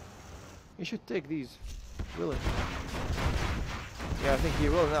 He should take these, really. Yeah, I think he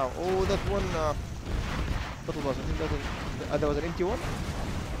will now. Oh, that one battle bus. I think that was an empty one,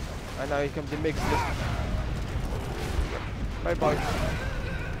 and now he comes to mix this. Bye bye.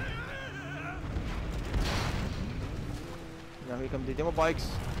 Now here come the demo bikes.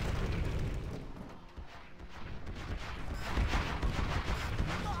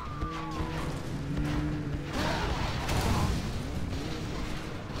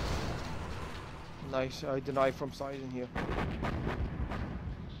 Nice deny from side in here.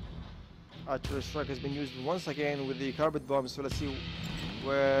 Artillery strike has been used once again with the carpet bomb, so let's see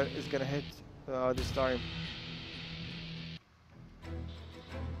where it's gonna hit this time.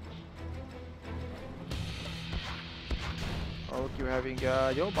 Okay, we're having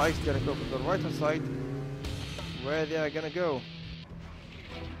your bikes gonna go from the right hand side. Where they are gonna go?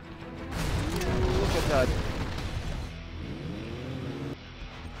 Look at that.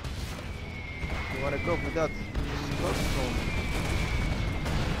 You wanna go for that Scudstorm?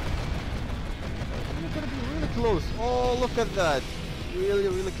 You're gonna be really close. Oh, look at that.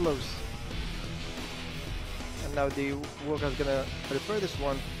 Really close. And now the worker's gonna repair this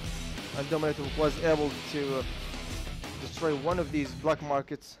one. And Dominator was able to destroy one of these black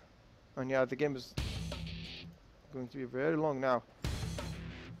markets, and yeah, the game is going to be very long now.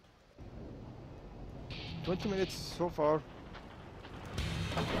 20 minutes so far.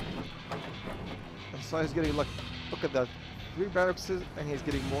 And Sai is getting, like, look at that, 3 barracks, and he's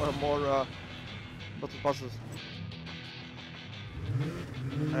getting more and more battle buses.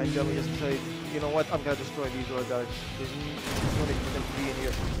 And Johnny just said, you know what, I'm gonna destroy these other barracks. There's no need for them to be in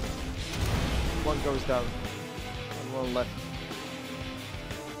here. One goes down. One left.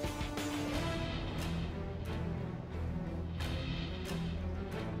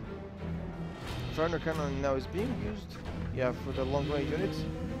 Inferno Cannon now is being used, yeah, for the long range units.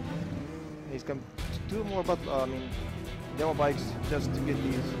 He's come to 2 more demo bikes just to get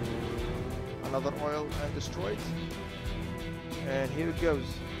these another oil and destroy it. And here it goes.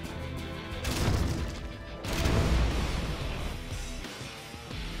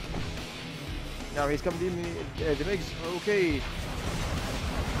 Now he's coming in the MiGs. Okay.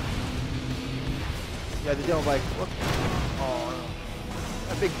 Yeah, the demo bike. What? Oh,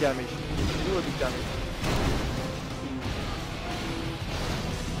 no. A big damage. Really big damage.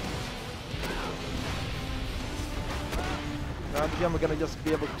 Now the demo gonna just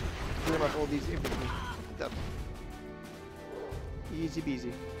be able to clear out all these infantry. That. Easy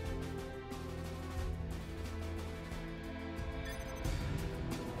peasy.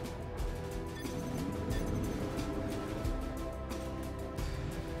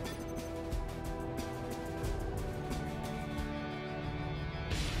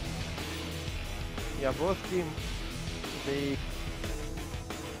 yeah, both team, they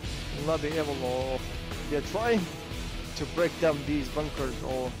will not be able, or they're trying to break down these bunkers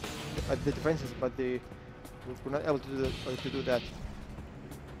or the defenses, but they were not able to do that.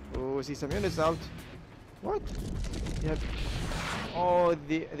 Oh, we see some units out. What? Yeah. Oh,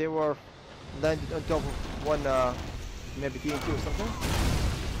 they were landed on top of one, maybe TNT or something.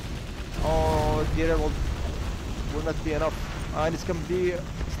 Oh, the rebel will not be enough, and it's gonna be a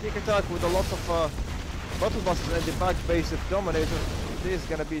sneak attack with a lot of battle buses and the back base of Dominator. This is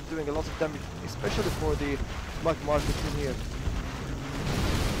gonna be doing a lot of damage, especially for the black markets in here.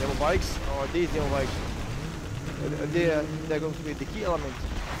 Demo bikes, or these demo bikes, they're going to be the key element.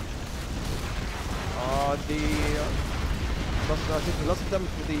 Taking lots of damage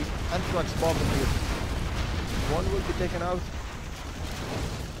with the anthrax bomb in here. One will be taken out.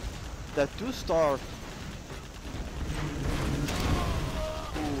 That 2-star.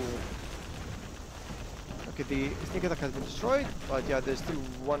 Ooh. Okay, the sneak attack has been destroyed, but yeah, there's still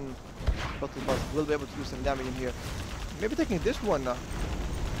one battle bus will be able to do some damage in here. Maybe taking this one now.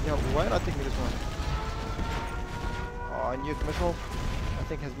 Yeah, why not taking this one? Oh, nuke missile, I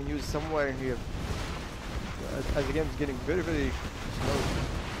think has been used somewhere in here. As the game is getting very, very slow.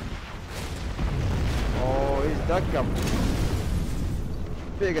 Oh, he's duck up.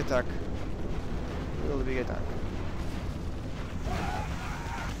 Big attack. Really big attack.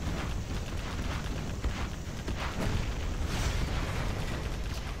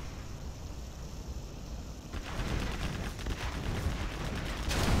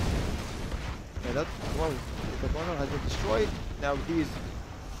 Yeah, that one has been destroyed. Now these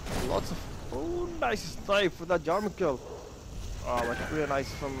lots of nice snipe for that German kill. Oh, but really nice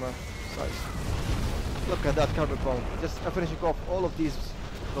from size. Look at that carbon bomb. Just finishing off all of these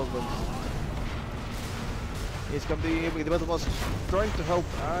buildings. He's gonna be able, the battle was trying to help,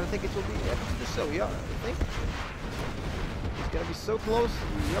 and I think it will be able to do so, yeah, I think. He's gonna be so close.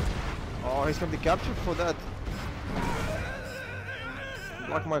 Yep. Oh, he's gonna be captured for that.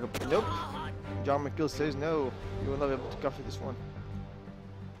 Black market. Nope. German kill says no. You will not be able to capture this one.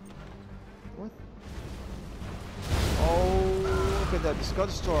 What? Oh, look at that. The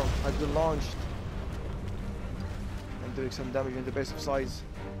Scottish Storm has been launched. And doing some damage in the base of size.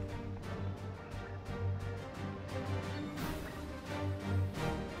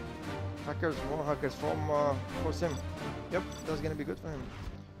 Hackers, more hackers from for Sim. Yep, that's gonna be good for him.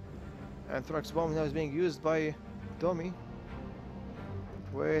 And Thrax Bomb now is being used by Tommy.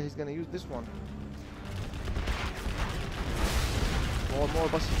 Where he's gonna use this one. More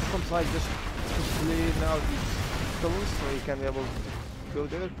buses from side just to clean out these stones so he can be able to go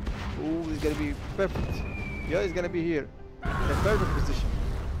there. Ooh, he's gonna be perfect. Yeah, he's gonna be here. In a perfect position.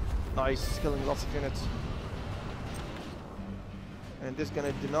 Nice, killing lots of units. And this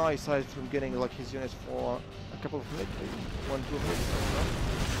gonna deny Side from getting like his units for a couple of minutes, maybe 1-2 minutes.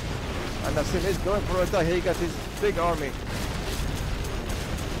 And that's him, he's going for a attack. He got his big army.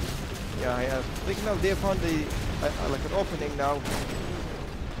 Yeah, I think now they found the like an opening now.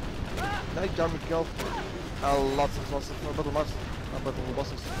 Nice German kill. Lots of battle buses. Battle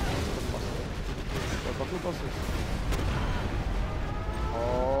buses.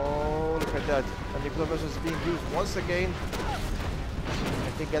 Oh, look at that. And the nuclear vessel is being used once again.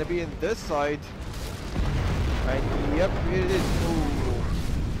 I think gonna be in this side. And yep, here it is. Ooh.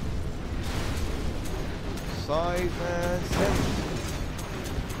 Side and Sim.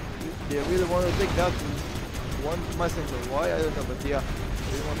 They really want to take that one messenger. Why? I don't know, but yeah,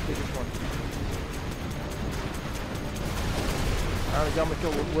 they really want to take this one. And Gamma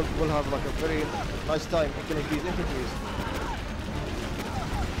Kill will have like a very nice time in killing these infantries.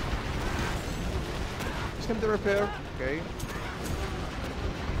 Just come to repair. Okay.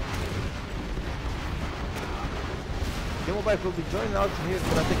 Demo bike will be joining out here,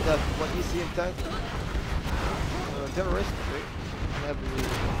 but I think that one ECM tank terrorist. Okay. Never really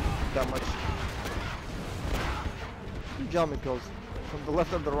that much. Two German kills from the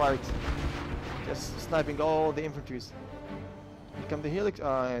left and the right, just sniping all the infantries. Here come the helix, the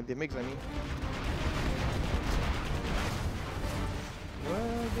MiGs I mean. Where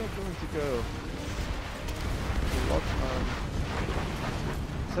are they going to go? A lot,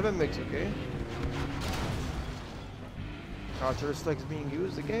 7 MiGs, okay. Artillery strikes being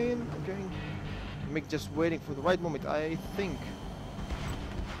used again, okay. MiG just waiting for the right moment, I think.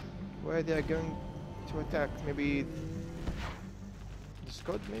 Where they are going to attack? Maybe the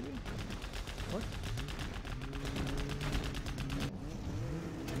Scot, maybe? What?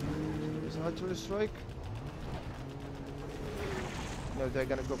 Is it artillery strike? No, they're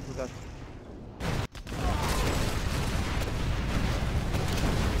gonna go for that.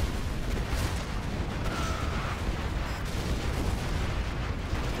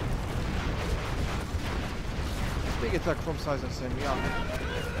 big attack from size and Sim, yeah.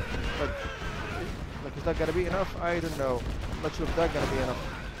 But like, is that gonna be enough? I don't know. I'm not sure if that's gonna be enough.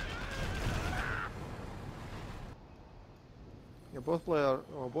 Yeah,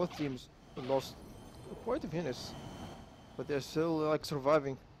 both teams lost quite a few units, but they're still like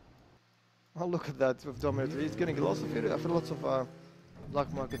surviving. Oh, look at that with Dominator. He's getting lots of area after lots of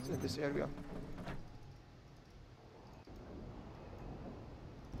black markets in this area.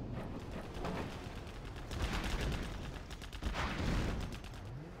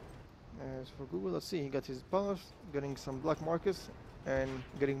 As for Google, let's see, he got his powers, getting some black markets, and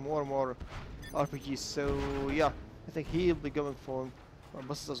getting more and more RPGs. So yeah, I think he'll be going for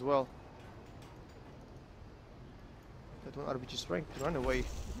buses as well. That one RPG strength to run away.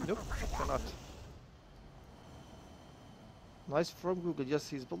 Nope, cannot. Nice from Google. Yes,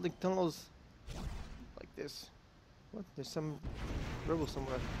 he's building tunnels like this. What? There's some rebel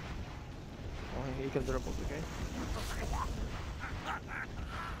somewhere. Oh, he can do rebels, okay.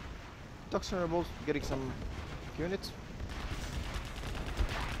 Ducks and rebels, getting some units.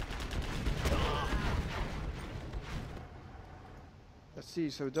 Let's see,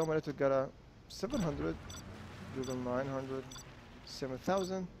 so Dominator got a 700, Google 900,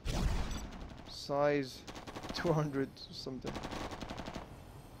 7,000, size 200 something.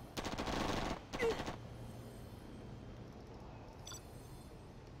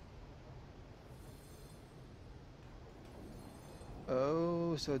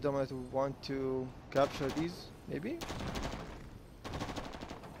 Oh, so Dominator want to capture these, maybe?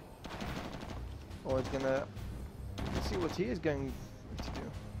 Or it's gonna... Let's see what he is going to do.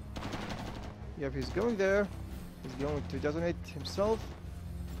 Yep, he's going there. He's going to detonate himself.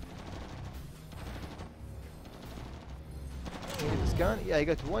 Unit scan. Yeah, I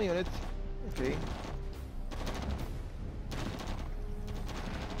got one unit. Okay.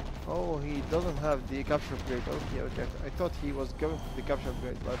 Oh, he doesn't have the capture upgrade. Okay, okay. I thought he was going for the capture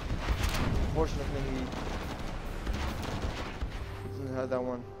upgrade, but unfortunately he doesn't have that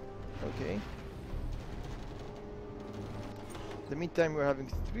one. Okay. In the meantime, we're having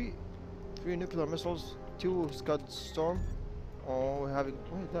three nuclear missiles, 2 Scud Storm. Oh, we're having...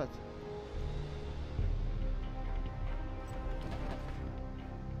 What is that?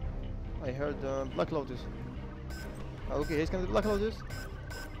 I heard Black Lotus. Okay, he's gonna do Black Lotus.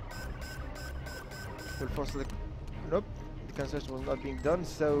 Will force the... Nope, the construction was not being done,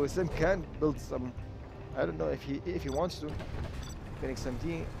 so Sim can build some... I don't know if he wants to. Getting some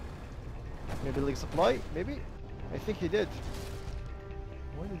D... Maybe building supply, maybe? I think he did.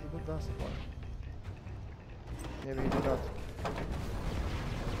 Why did he build that supply? Maybe he did not.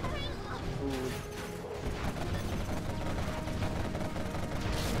 Ooh.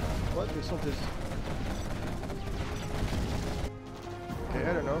 What result is? Okay,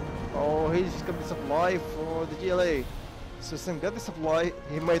 I don't know. Oh, he's just got the supply for the GLA. So Sim got the supply.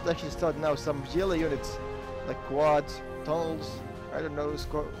 He might actually start now some GLA units, like quads, tunnels. I don't know,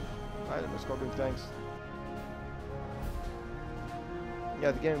 Scorpion tanks.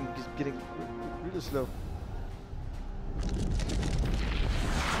 Yeah, the game is getting really slow.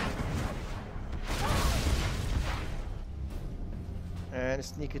 And a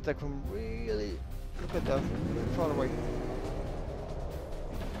sneak attack from really... Look at that, far away.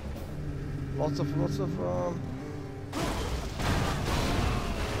 Lots of demo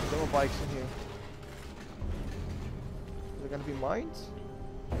bikes in here. Are there gonna be mines?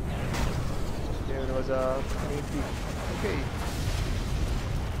 There was a main peak. Okay.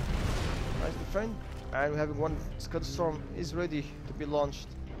 Nice defend. And we're having one Scud Storm is ready to be launched.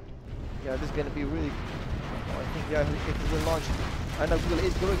 Yeah, this is gonna be really... Oh, I think, yeah, it has been launched. And now Google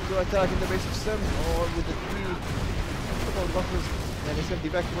is going to attack in the base of Sim, or with the 3 football buffers. And it's going to be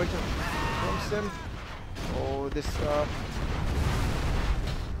evacuation from Sim. Oh, this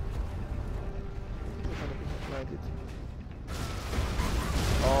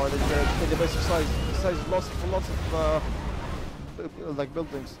oh, they're going to get the base of size. The size is lost for lots of like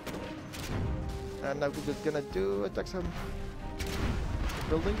buildings. And now Google's gonna do attack some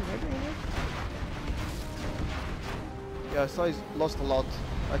buildings, maybe? Yeah, size lost a lot.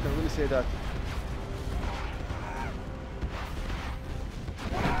 I can really say that.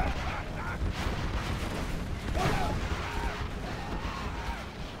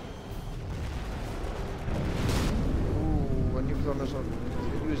 Ooh, a nuclear missile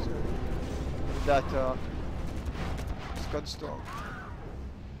used that Scud Storm.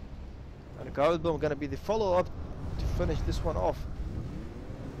 And the Guard Bomb gonna be the follow-up to finish this one off.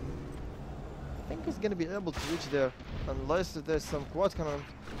 I think he's gonna be able to reach there unless there's some quad cannon.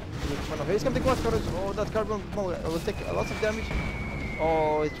 Here's come the quad cannons. Oh, that carbon will take a lot of damage.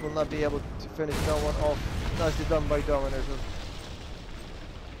 Oh, it will not be able to finish that one off. Nicely done by Dominator.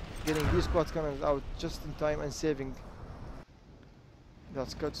 Getting these squad cannons out just in time and saving that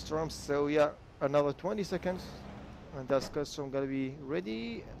Scud Storm. So yeah, another 20 seconds and that Scud Storm gonna be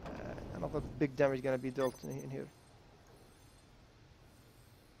ready. Another big damage gonna be dealt in here.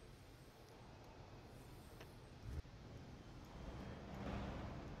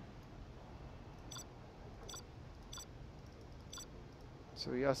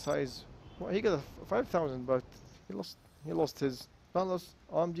 So yeah, size. Well, he got a 5,000, but he lost his balance,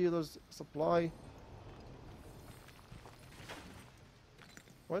 arm dealers, supply.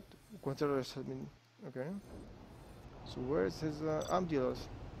 What? Quinteros has been okay. So where's his arm dealers?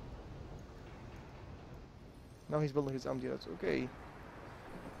 Now he's building his arm dealers. Okay.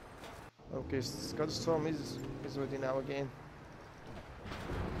 Okay, Scud Storm is ready now again.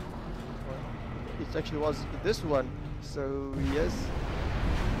 Well, it actually was this one. So yes.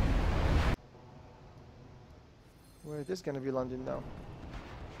 Where is this gonna be landing now?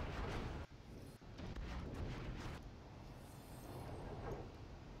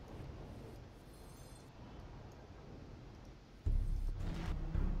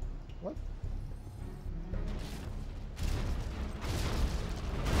 What?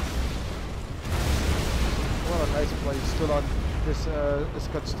 What a nice play still on this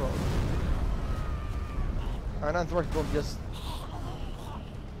Scud Storm. And Anthrax bomb just.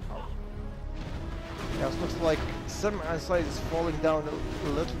 Yeah, it looks like some size is falling down a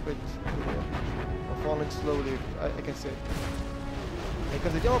little bit, or falling slowly, I can say.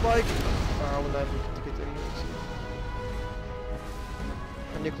 Because the yellow bike, will not be able to get any use.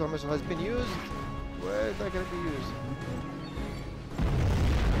 A nuclear missile has been used. Where is that going to be used?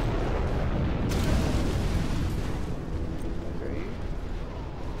 Okay.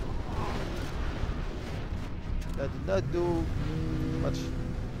 That did not do much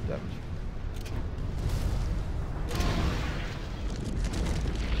damage.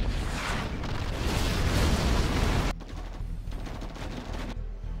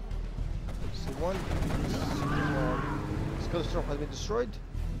 One Scud Storm has been destroyed.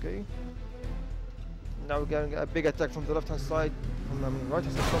 Okay. Now we're getting a big attack from the left hand side, from right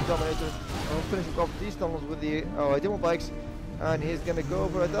hand side from Dominator. I'm finishing off these tunnels with the demo bikes, and he's gonna go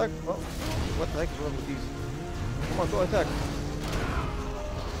over attack. Oh, what the heck is wrong with these? Come on, go attack!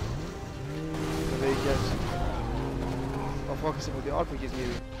 They just are focusing with the RPGs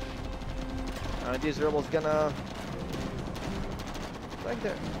maybe, and these rebels gonna like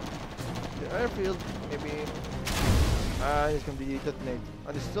that. The airfield, maybe, and it's gonna be detonated.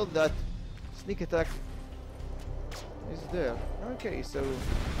 And it's still that sneak attack is there. Okay, so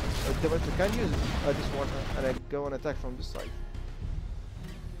Dominator can use this one and I go and attack from this side.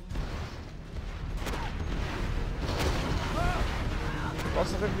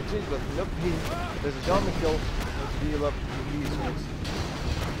 Lots of infantry, but nope, there's a German kill. Let's heal up these units.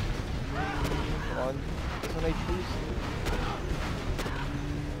 Come on, detonate please.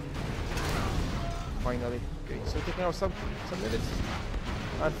 Finally. Okay, so taking out some minutes.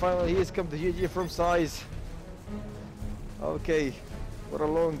 And finally he's come to GG from size. Okay, what a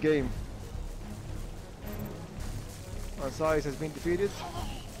long game. And size has been defeated.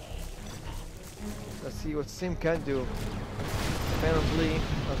 Let's see what Sim can do. Apparently,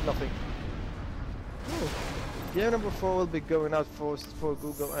 there's nothing. Ooh. Game number 4 will be going out first for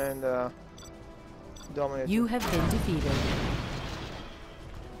Google and Dominator. You have been defeated.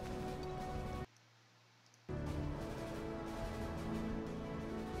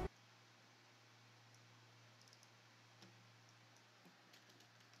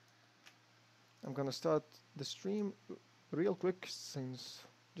 I'm gonna start the stream real quick, since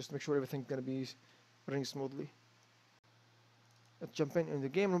just to make sure everything's gonna be running smoothly. Let's jump in the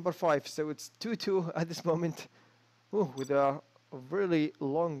game number 5. So it's 2-2 at this moment. Ooh, with a really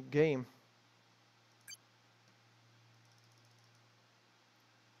long game.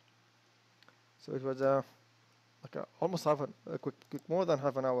 So it was like almost quick, more than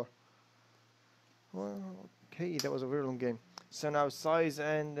half an hour. Well, okay, that was a very long game. So now Size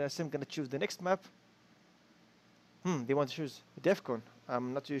and Sim gonna choose the next map. They want to choose Defcon.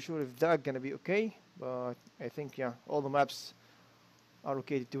 I'm not too sure if that's gonna be okay, but I think yeah, all the maps are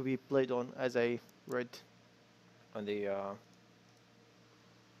okay to be played on as I read on the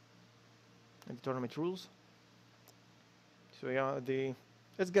tournament rules. So yeah,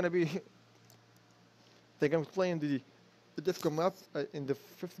 it's gonna be they're gonna be playing the Defcon map in the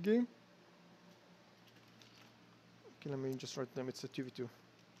 5th game. Okay, let me just write them. It's a 2v2.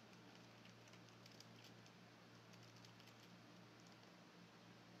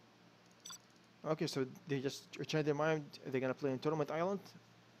 Okay, so they just changed their mind. They're gonna play in Tournament Island.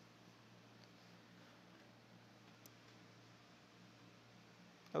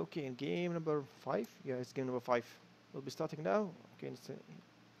 Okay, in game number 5. Yeah, it's game number 5. We'll be starting now. Okay, it's,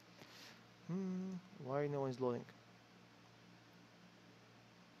 why no one's loading?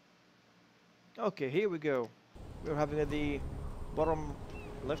 Okay, here we go. We're having at the bottom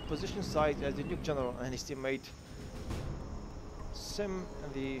left position side as the nuke general and his teammate Sim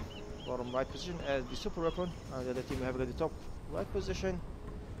in the bottom right position as the super weapon, and the other team having at the top right position.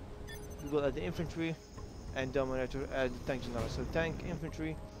 Google at the infantry and Dominator at the tank general. So tank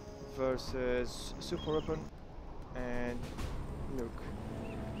infantry versus super weapon and nuke.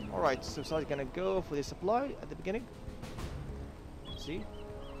 Alright, so Sai's gonna go for the supply at the beginning. See?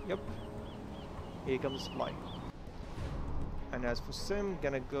 Yep. Here comes the supply. And as for Sim,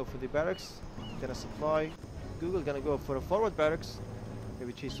 gonna go for the barracks, then a supply. Google gonna go for a forward barracks.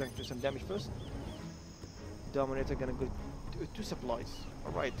 Maybe he's trying to do some damage first. Dominator gonna go to 2 supplies.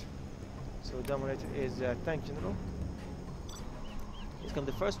 Alright. So Dominator is tank general. He's come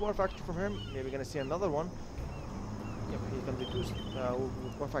the first war factory from him. Maybe we're gonna see another one. Yep, he's come the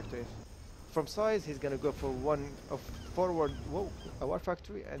 2 war factories. From size, he's gonna go for one forward a war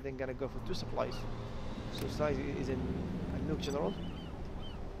factory, and then gonna go for 2 supplies. So size is in a nuke general.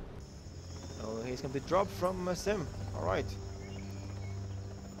 Oh, he's come the drop from Sim. All right.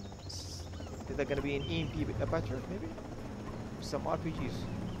 Is that gonna be an EMP battery, maybe? Some RPGs.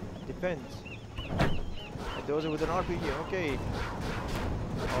 Depends. And those are with an RPG. Okay.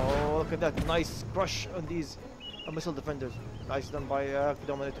 Oh, look at that nice crush on these missile defenders. Nice done by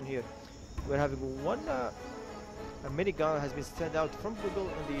Dominator here. We're having one a minigun has been sent out from Google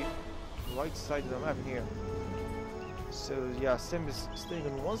on the right side of the map here. So yeah, Sim is staying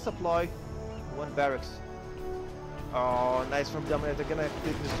in 1 supply, 1 barracks. Oh, nice from Dominator. Gonna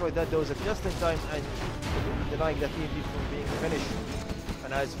destroy that dozer just in time and denying that EMP from being finished.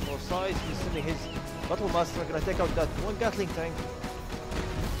 And as for size, he's sending his battle master. Gonna take out that 1 Gatling tank.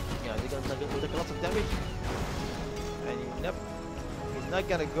 Yeah, they're gonna take lots of damage. And yep. He's not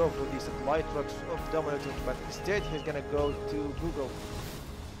gonna go for the supply trucks of Dominator, but instead he's gonna go to Google.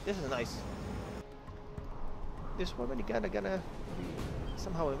 This is nice. This one really gonna be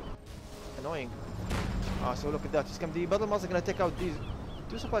somehow annoying. So look at that. He's come the battle master gonna take out these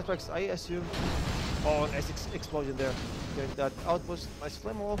 2 supply trucks, I assume. Oh, nice explosion there. There's that outpost, nice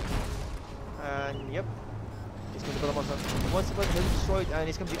flame wall. And yep. He's come the battle master. 1 supply has been destroyed, and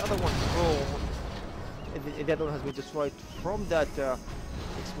he's come the other one. Oh. The other one has been destroyed from that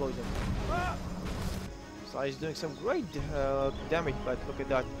explosion. So he's doing some great damage, but look at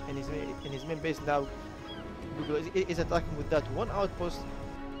that. In his main base now, Google is attacking with that 1 outpost.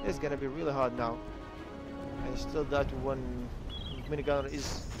 It's gonna be really hard now. And still that 1 minigunner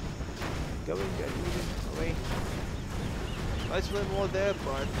is going and moving away. Nice flame wall there,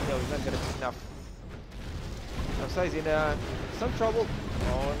 but no, he's not gonna be enough. Now Sai's in some trouble.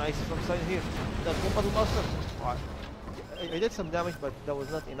 Oh, nice from side here. That 1 battle master. Oh, I did some damage, but that was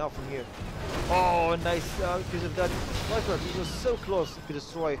not enough from here. Oh, nice. Because of that sniper, he was so close to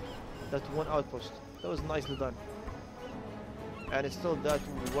destroy that 1 outpost. That was nicely done. And it's still that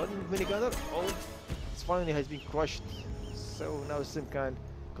 1 minigunner. Oh, it finally has been crushed. So now Sim can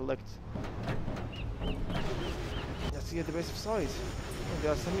collect. Let's see at the base of size. Oh,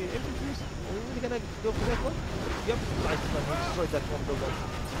 there are some infantries. Are we really gonna go for that one? Yep, nice one. He destroyed that 1 building.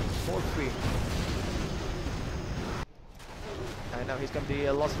 4-3. And now he's come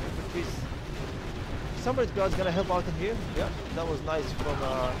the loss of infantries. Somebody's guard's gonna help out in here. Yeah, that was nice from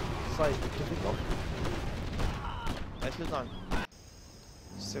size to pick up. Nicely done.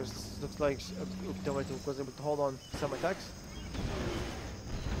 So it looks like Dominator was able to hold on some attacks.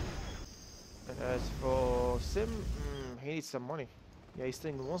 And as for Sim, he needs some money. Yeah, he's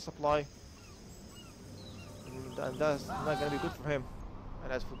staying with 1 supply. And that's not gonna be good for him.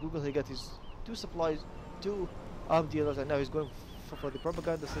 And as for Google, he got his 2 supplies, 2 arm dealers, and now he's going for the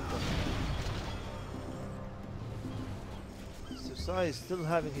propaganda center. So Sai is still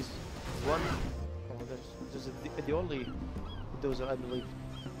having his 1. Oh, there's the only dozer, I believe,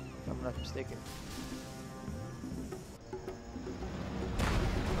 if I'm not mistaken.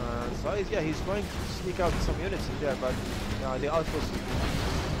 Sai, yeah, he's trying to sneak out some units in there, but the outpost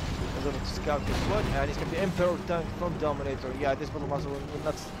was able to scout this one, and he's got the Emperor tank from Dominator. Yeah, this battle master will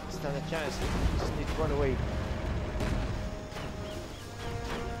not stand a chance. He just need to run away.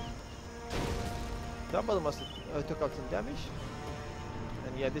 That battle master took out some damage.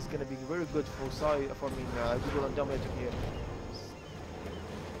 And yeah, this is gonna be very good for Google and Dominator here.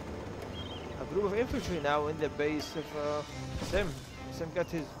 A group of infantry now in the base of Sim. Sim got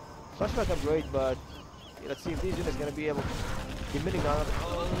his flashback upgrade, but yeah, let's see if these units gonna be able to be minigun.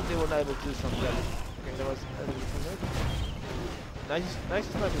 Oh, they were not able to do some damage. Okay, that was nice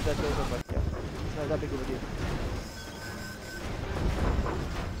snipe with that dozer, but yeah, it's not that big of a deal.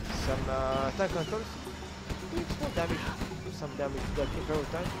 Some tank controls, doing small damage, some damage to that Imperial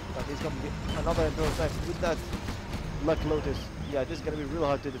tank, but it's gonna be another Imperial tank with that Luck Lotus. Yeah, this is gonna be real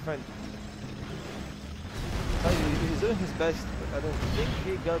hard to defend. He's doing his best, but I don't think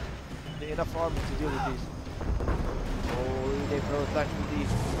he got enough armor to deal with these. Oh, they throw attack with the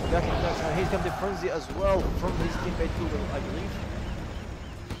backing attacks, and he's got the frenzy as well from his teammate Google, I believe.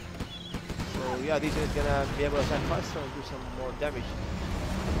 So yeah, this is gonna be able to attack faster and do some more damage.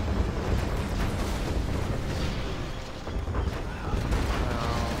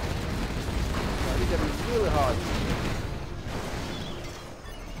 These are really hard.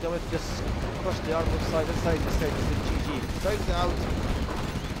 Don't just crush the armor side and side to side with GG. Side is out,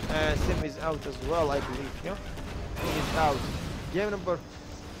 and Sim is out as well, I believe. Yeah, he is out. Game number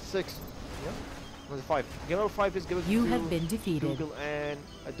 6. Yeah, number 5. Game number 5 is given You to have been defeated. Google and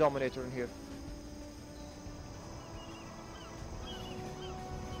a Dominator in here.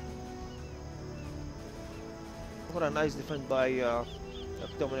 What a nice defense by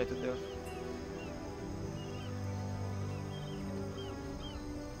Dominator there.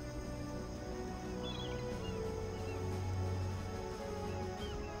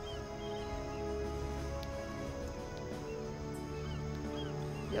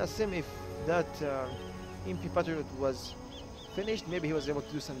 Yeah, Sim, if that MP Patriot was finished, maybe he was able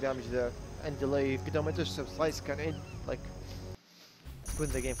to do some damage there and delay Dominator so Slice can like win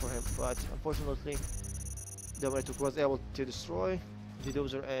the game for him. But unfortunately, Dominator was able to destroy the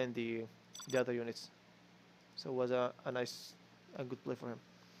dozer and the other units. So it was a nice and good play for him.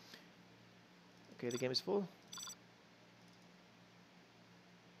 Okay, the game is full.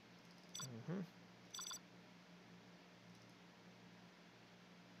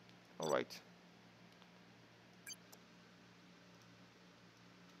 All right.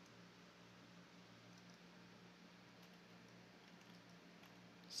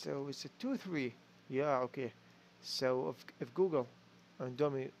 So it's a 2-3. Yeah, okay. So if Google and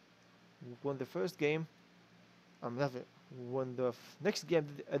Domi won the first game, never won the next game,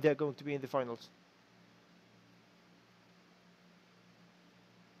 they're going to be in the finals.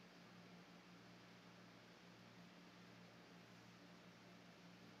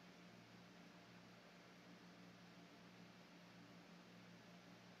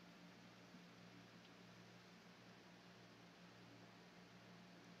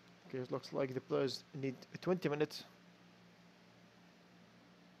 Okay, it looks like the players need 20 minutes.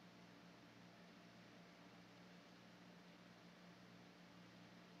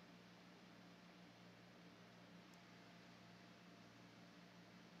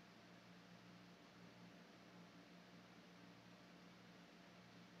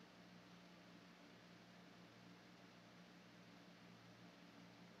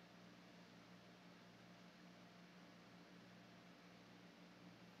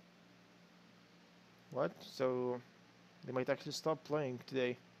 What? So they might actually stop playing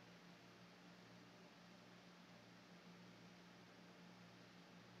today.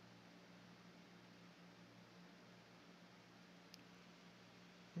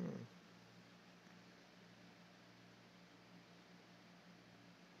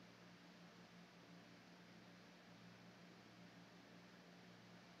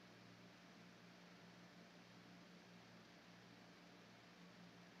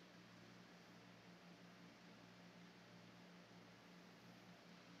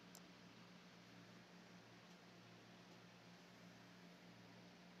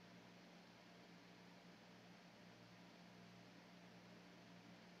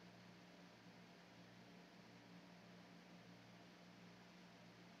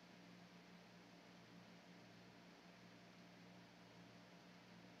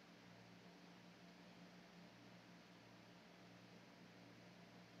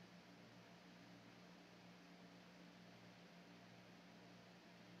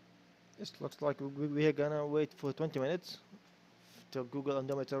 It looks like we are gonna wait for 20 minutes till Google and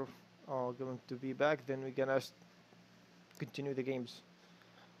Dometer are going to be back. Then we're gonna continue the games.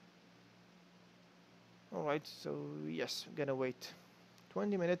 Alright, so yes, we're gonna wait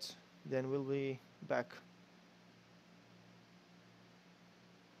 20 minutes, then we'll be back.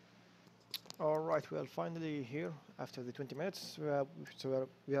 Alright, we are finally here after the 20 minutes. We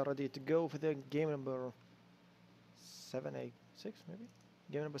are ready to go for the game number 7, 8, 6 maybe?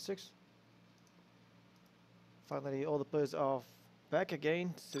 Game number 6. Finally, all the players are back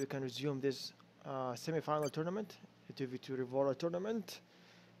again, so we can resume this semi-final tournament, the 2v2 Revora tournament,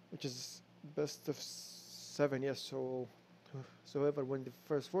 which is best of 7 years. So whoever win the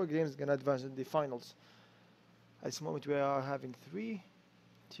first 4 games is gonna advance in the finals. At this moment we are having 3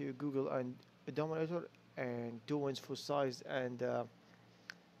 to Google and Dominator, and 2 wins for Size and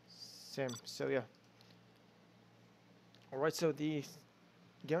Sim. So yeah. Alright, so the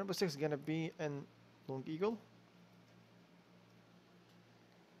game number 6 is gonna be in Long Eagle.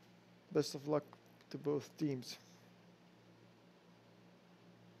 Best of luck to both teams.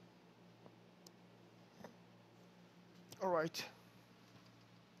 Alright.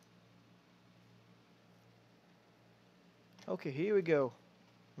 Okay, here we go.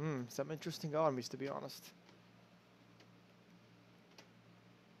 Some interesting armies, to be honest.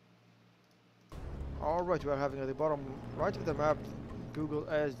 Alright, we are having at the bottom right of the map Google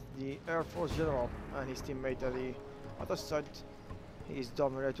as the Air Force General, and his teammate at the other side, he is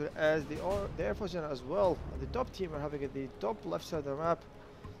Dominator as the Air Force General as well. And the top team are having at the top left side of the map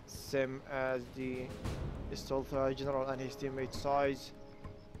Sim as the Stealth General, and his teammate Size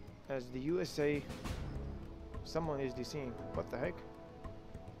as the USA. Someone is DCing. What the heck?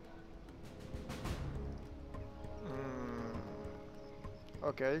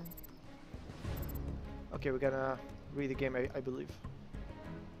 Okay. Okay, we're gonna read the game, I believe.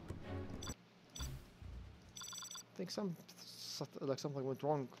 I think something went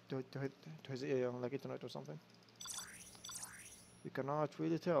wrong to his like internet or something. We cannot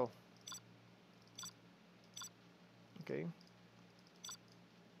really tell. Okay.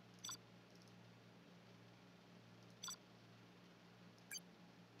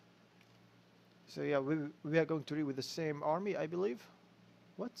 So yeah, we are going to read with the same army, I believe.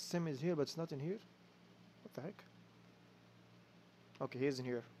 What? Sim is here, but it's not in here? What the heck? Okay, he is in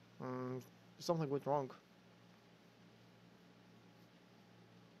here. Something went wrong.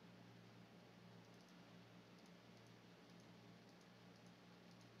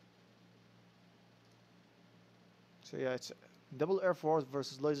 So yeah, it's double Air Force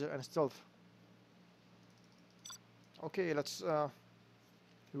versus Laser and Stealth. Okay, let's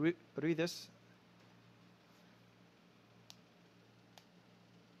read this.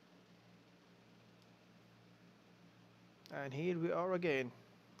 And here we are again.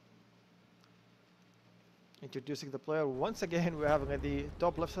 Introducing the player once again. We're having at the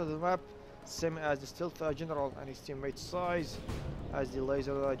top left side of the map Sim as the Stealth General, and his teammate Size as the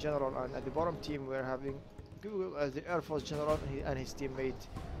Laser General. And at the bottom team we're having Google as the Air Force General, and his teammate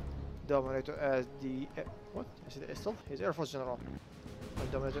Dominator as the what? Is it Stealth? His Air Force General.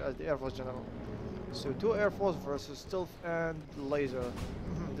 And Dominator as the Air Force General. So 2 Air Force versus Stealth and Laser.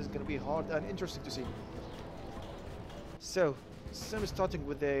 This is gonna be hard and interesting to see. So Sim is starting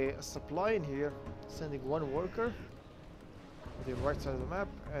with a supply in here, sending 1 worker on the right side of the map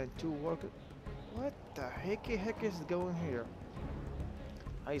and 2 workers. What the heck is going here?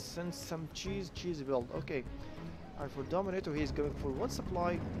 I sense some cheese build. Okay. And for Dominator, he's going for 1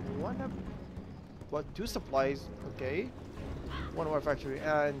 supply, 2 supplies. Okay. 1 war factory.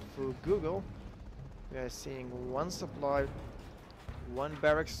 And for Google, we are seeing 1 supply, 1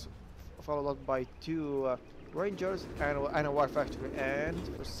 barracks, followed up by 2 Rangers and a war factory. And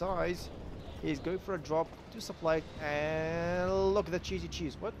for Size, he's going for a drop, 2 supply, and look at the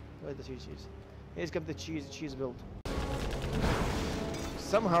cheese. What? Where's the cheese? Here's come the cheese build.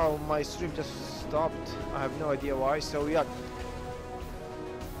 Somehow my stream just stopped. I have no idea why. So yeah,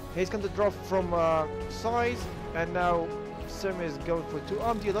 he's come to drop from Size, and now Sim is going for 2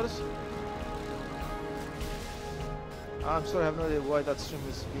 arm dealers. I'm sorry, I have no idea why that stream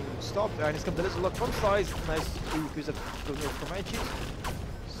is being stopped. And he's come to little lock from Size. Nice use of Comanches.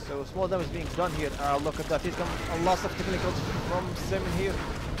 So small damage being done here. Look at that. He's come a loss of technicals from Sim in here.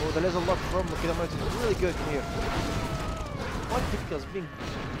 Oh, the laser lock from Dominator is really good in here. 1 technicals being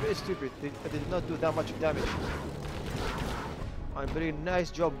very stupid. They did not do that much damage. And very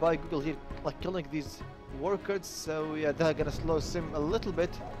nice job by Google here, like killing these workers. So yeah, they're gonna slow Sim a little bit.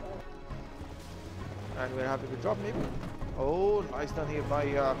 And we're having a drop maybe. Oh, nice done here by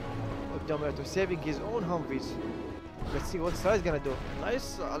Dominator, saving his own Humvees. Let's see what Size gonna do.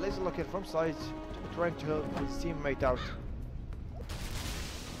 Nice laser lock here from Size, trying to help his teammate out.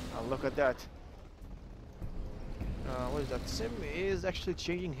 And look at that. What is that? Sim is actually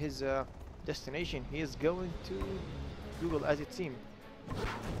changing his destination. He is going to Google as it seems.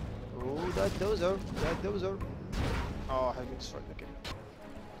 Oh, that dozer. Oh, has been destroyed. Okay.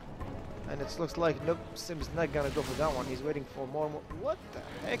 And it looks like nope, Sim's not gonna go for that one. He's waiting for more. What the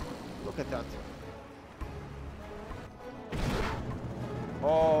heck? Look at that.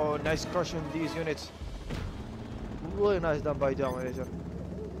 Oh, nice crush on these units. Really nice done by Dominator.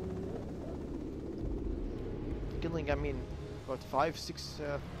 Killing, I mean, what, 5-6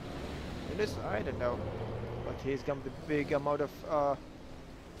 units? I don't know. But he's got the big amount of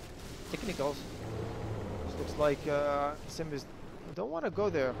technicals. Looks like Sim is don't want to go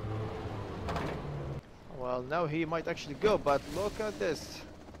there. Well, now he might actually go, but look at this.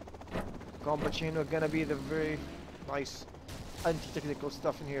 Compachino gonna be the very nice anti-technical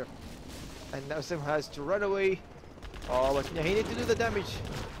stuff in here. And now Sim has to run away. Oh, but yeah, he needs to do the damage.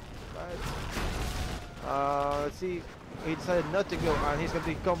 But, let's see. He decided not to go, and he's gonna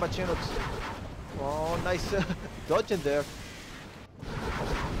be Compachino. Oh, nice dodge in there.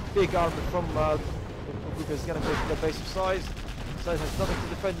 Big armor from Google is gonna take the base of Size. Size has nothing to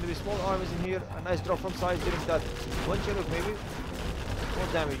defend, maybe small armors in here. A nice drop from Size, getting that one Chinook maybe. More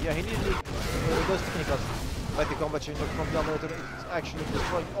damage. Yeah, he needed those technicals. But the combat Chinook from Dominator is actually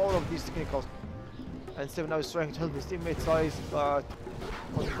destroying all of these technicals. And Sim now is trying to help his teammate Size, but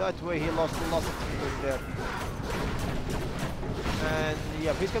on that way he lost a lot of technicals there. And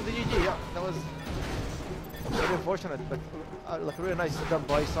yeah, please come to GG. Yeah, that was very unfortunate, but like really nice done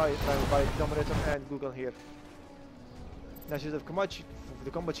by by Dominator and Google here. Now should have come out for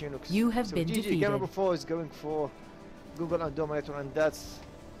the combat Chinooks. You have so been GG, defeated. game number 4 is going for Google and Dominator, and that's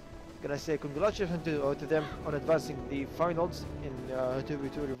gonna say congratulations to them on advancing the finals in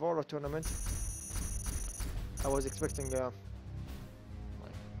 2v2 Revora tournament. I was expecting like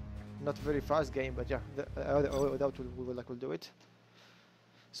not very fast game, but yeah, without we'll do it.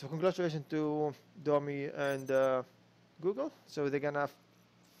 So congratulations to Domi and Google. So they're gonna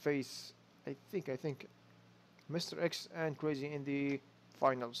face, I think, Mr. X and Crazy in the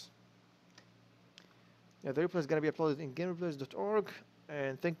finals. Yeah, the replay is gonna be uploaded in gamereplays.org.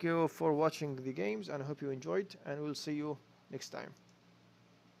 And thank you for watching the games, and I hope you enjoyed. And we'll see you next time.